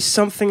 But there is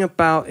something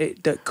about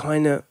it that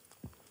kind of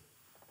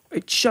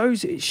it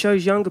shows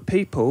younger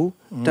people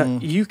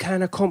that you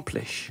can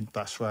accomplish.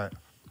 That's right.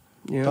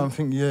 Yeah. Don't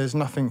think there's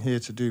nothing here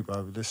to do,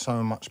 bro. There's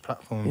so much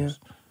platforms.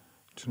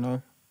 Do you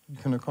know? You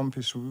can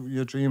accomplish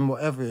your dream,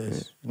 whatever it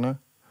is. You know.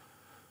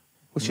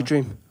 What's your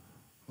dream?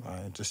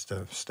 Just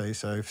to stay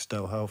safe, stay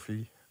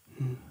healthy,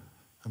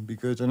 and be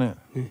good, innit?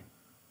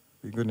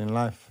 Be good in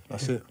life.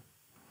 That's it.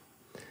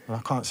 And I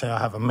can't say I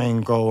have a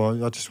main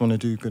goal. I just want to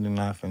do good in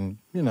life and,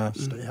 you know,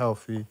 stay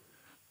healthy,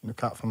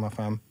 look out for my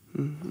fam.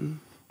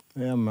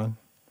 Yeah, man.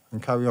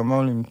 And carry on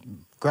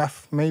rolling.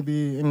 Graff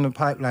maybe in the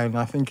pipeline.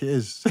 I think it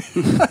is.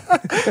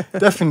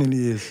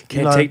 Definitely is.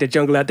 Can't take the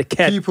jungle out the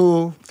cat.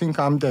 People think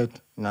I'm dead.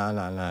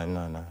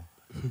 No.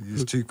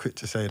 He's too quick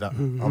to say that.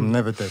 I'm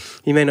never dead.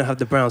 He may not have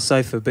the brown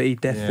sofa, but he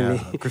definitely...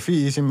 Yeah.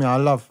 Graffiti's in me. I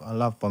love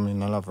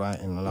bombing. I love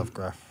writing. I love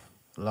Graff.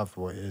 I love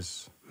what it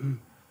is.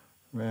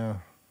 Yeah.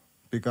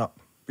 Big up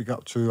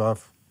to who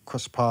I've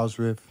crossed paths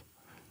with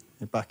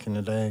back in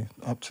the day,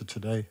 up to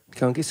today.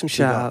 Come on, give some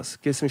shout-outs.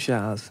 Give some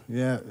shout-outs.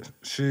 Yeah.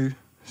 Shoe,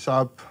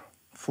 Sub,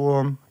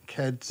 Forum,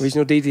 Keds.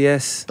 Regional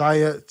DDS.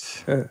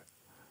 Diet.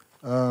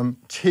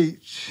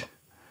 Teach.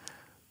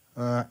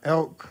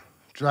 Elk.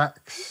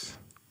 Drax.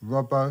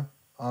 Robbo.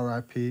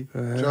 R.I.P.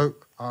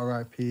 Joke.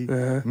 R.I.P.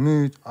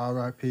 Mood.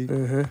 R.I.P.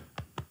 You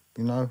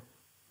know.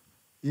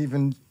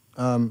 Even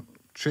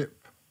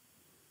Trip.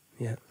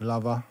 Yeah.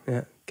 Lover.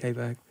 Yeah.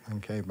 K-Bag.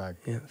 And K-Bag.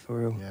 Yeah, for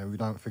real. Yeah, we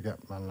don't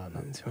forget man like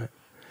that. That's right.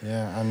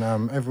 Yeah,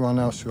 and everyone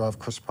else who I've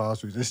crossed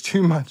paths with. There's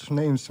too much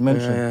names to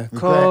mention. Yeah. Regret,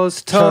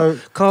 Cause, Choke,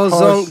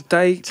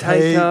 Zonk,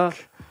 Taker.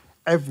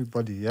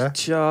 Everybody, yeah?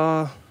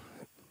 Char.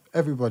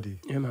 Everybody.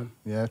 Yeah, man.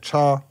 Yeah,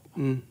 Char,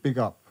 big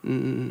up.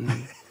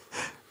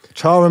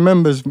 Char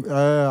remembers.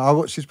 I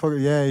watched his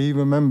podcast. Yeah, he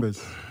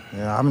remembers.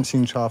 Yeah, I haven't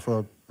seen Char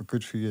for a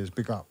good few years.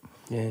 Big up.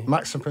 Yeah.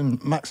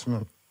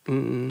 Maximum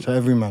to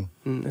every man.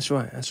 That's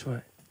right, that's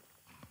right.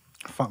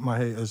 Fuck my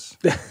haters.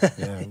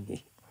 Yeah.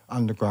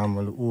 Underground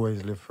will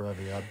always live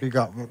forever. Yeah. Big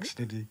up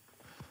Rocksteady.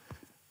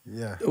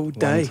 Yeah. All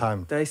day. One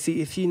time. They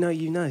see, if you know,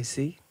 you know,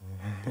 see?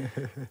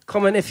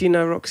 Comment if you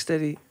know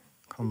Rocksteady.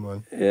 Come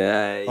on.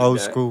 Yeah.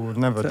 Old school will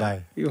never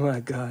die. You're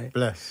my guy.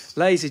 Bless.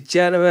 Ladies and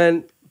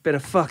gentlemen, been a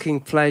fucking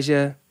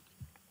pleasure.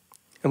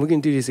 And we're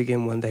going to do this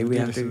again one day. We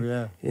have to.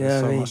 Yeah. Yeah,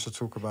 There's so much to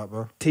talk about,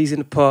 bro. Teas in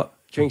the pot,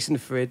 drinks in the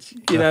fridge.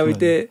 You know, we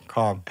did.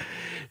 Calm.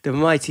 The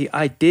mighty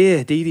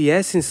idea,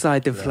 DDS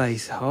inside the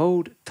place.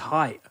 Hold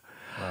tight.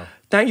 Wow.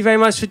 Thank you very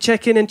much for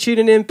checking and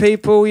tuning in,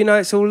 people. You know,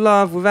 it's all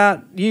love.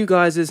 Without you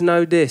guys, there's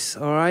no this,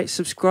 all right?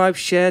 Subscribe,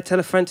 share, tell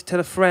a friend to tell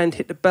a friend.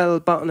 Hit the bell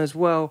button as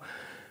well.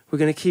 We're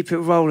going to keep it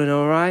rolling,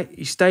 all right?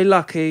 You stay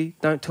lucky.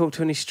 Don't talk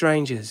to any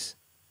strangers.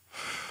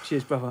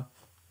 Cheers, brother.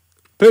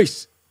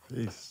 Peace.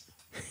 Peace.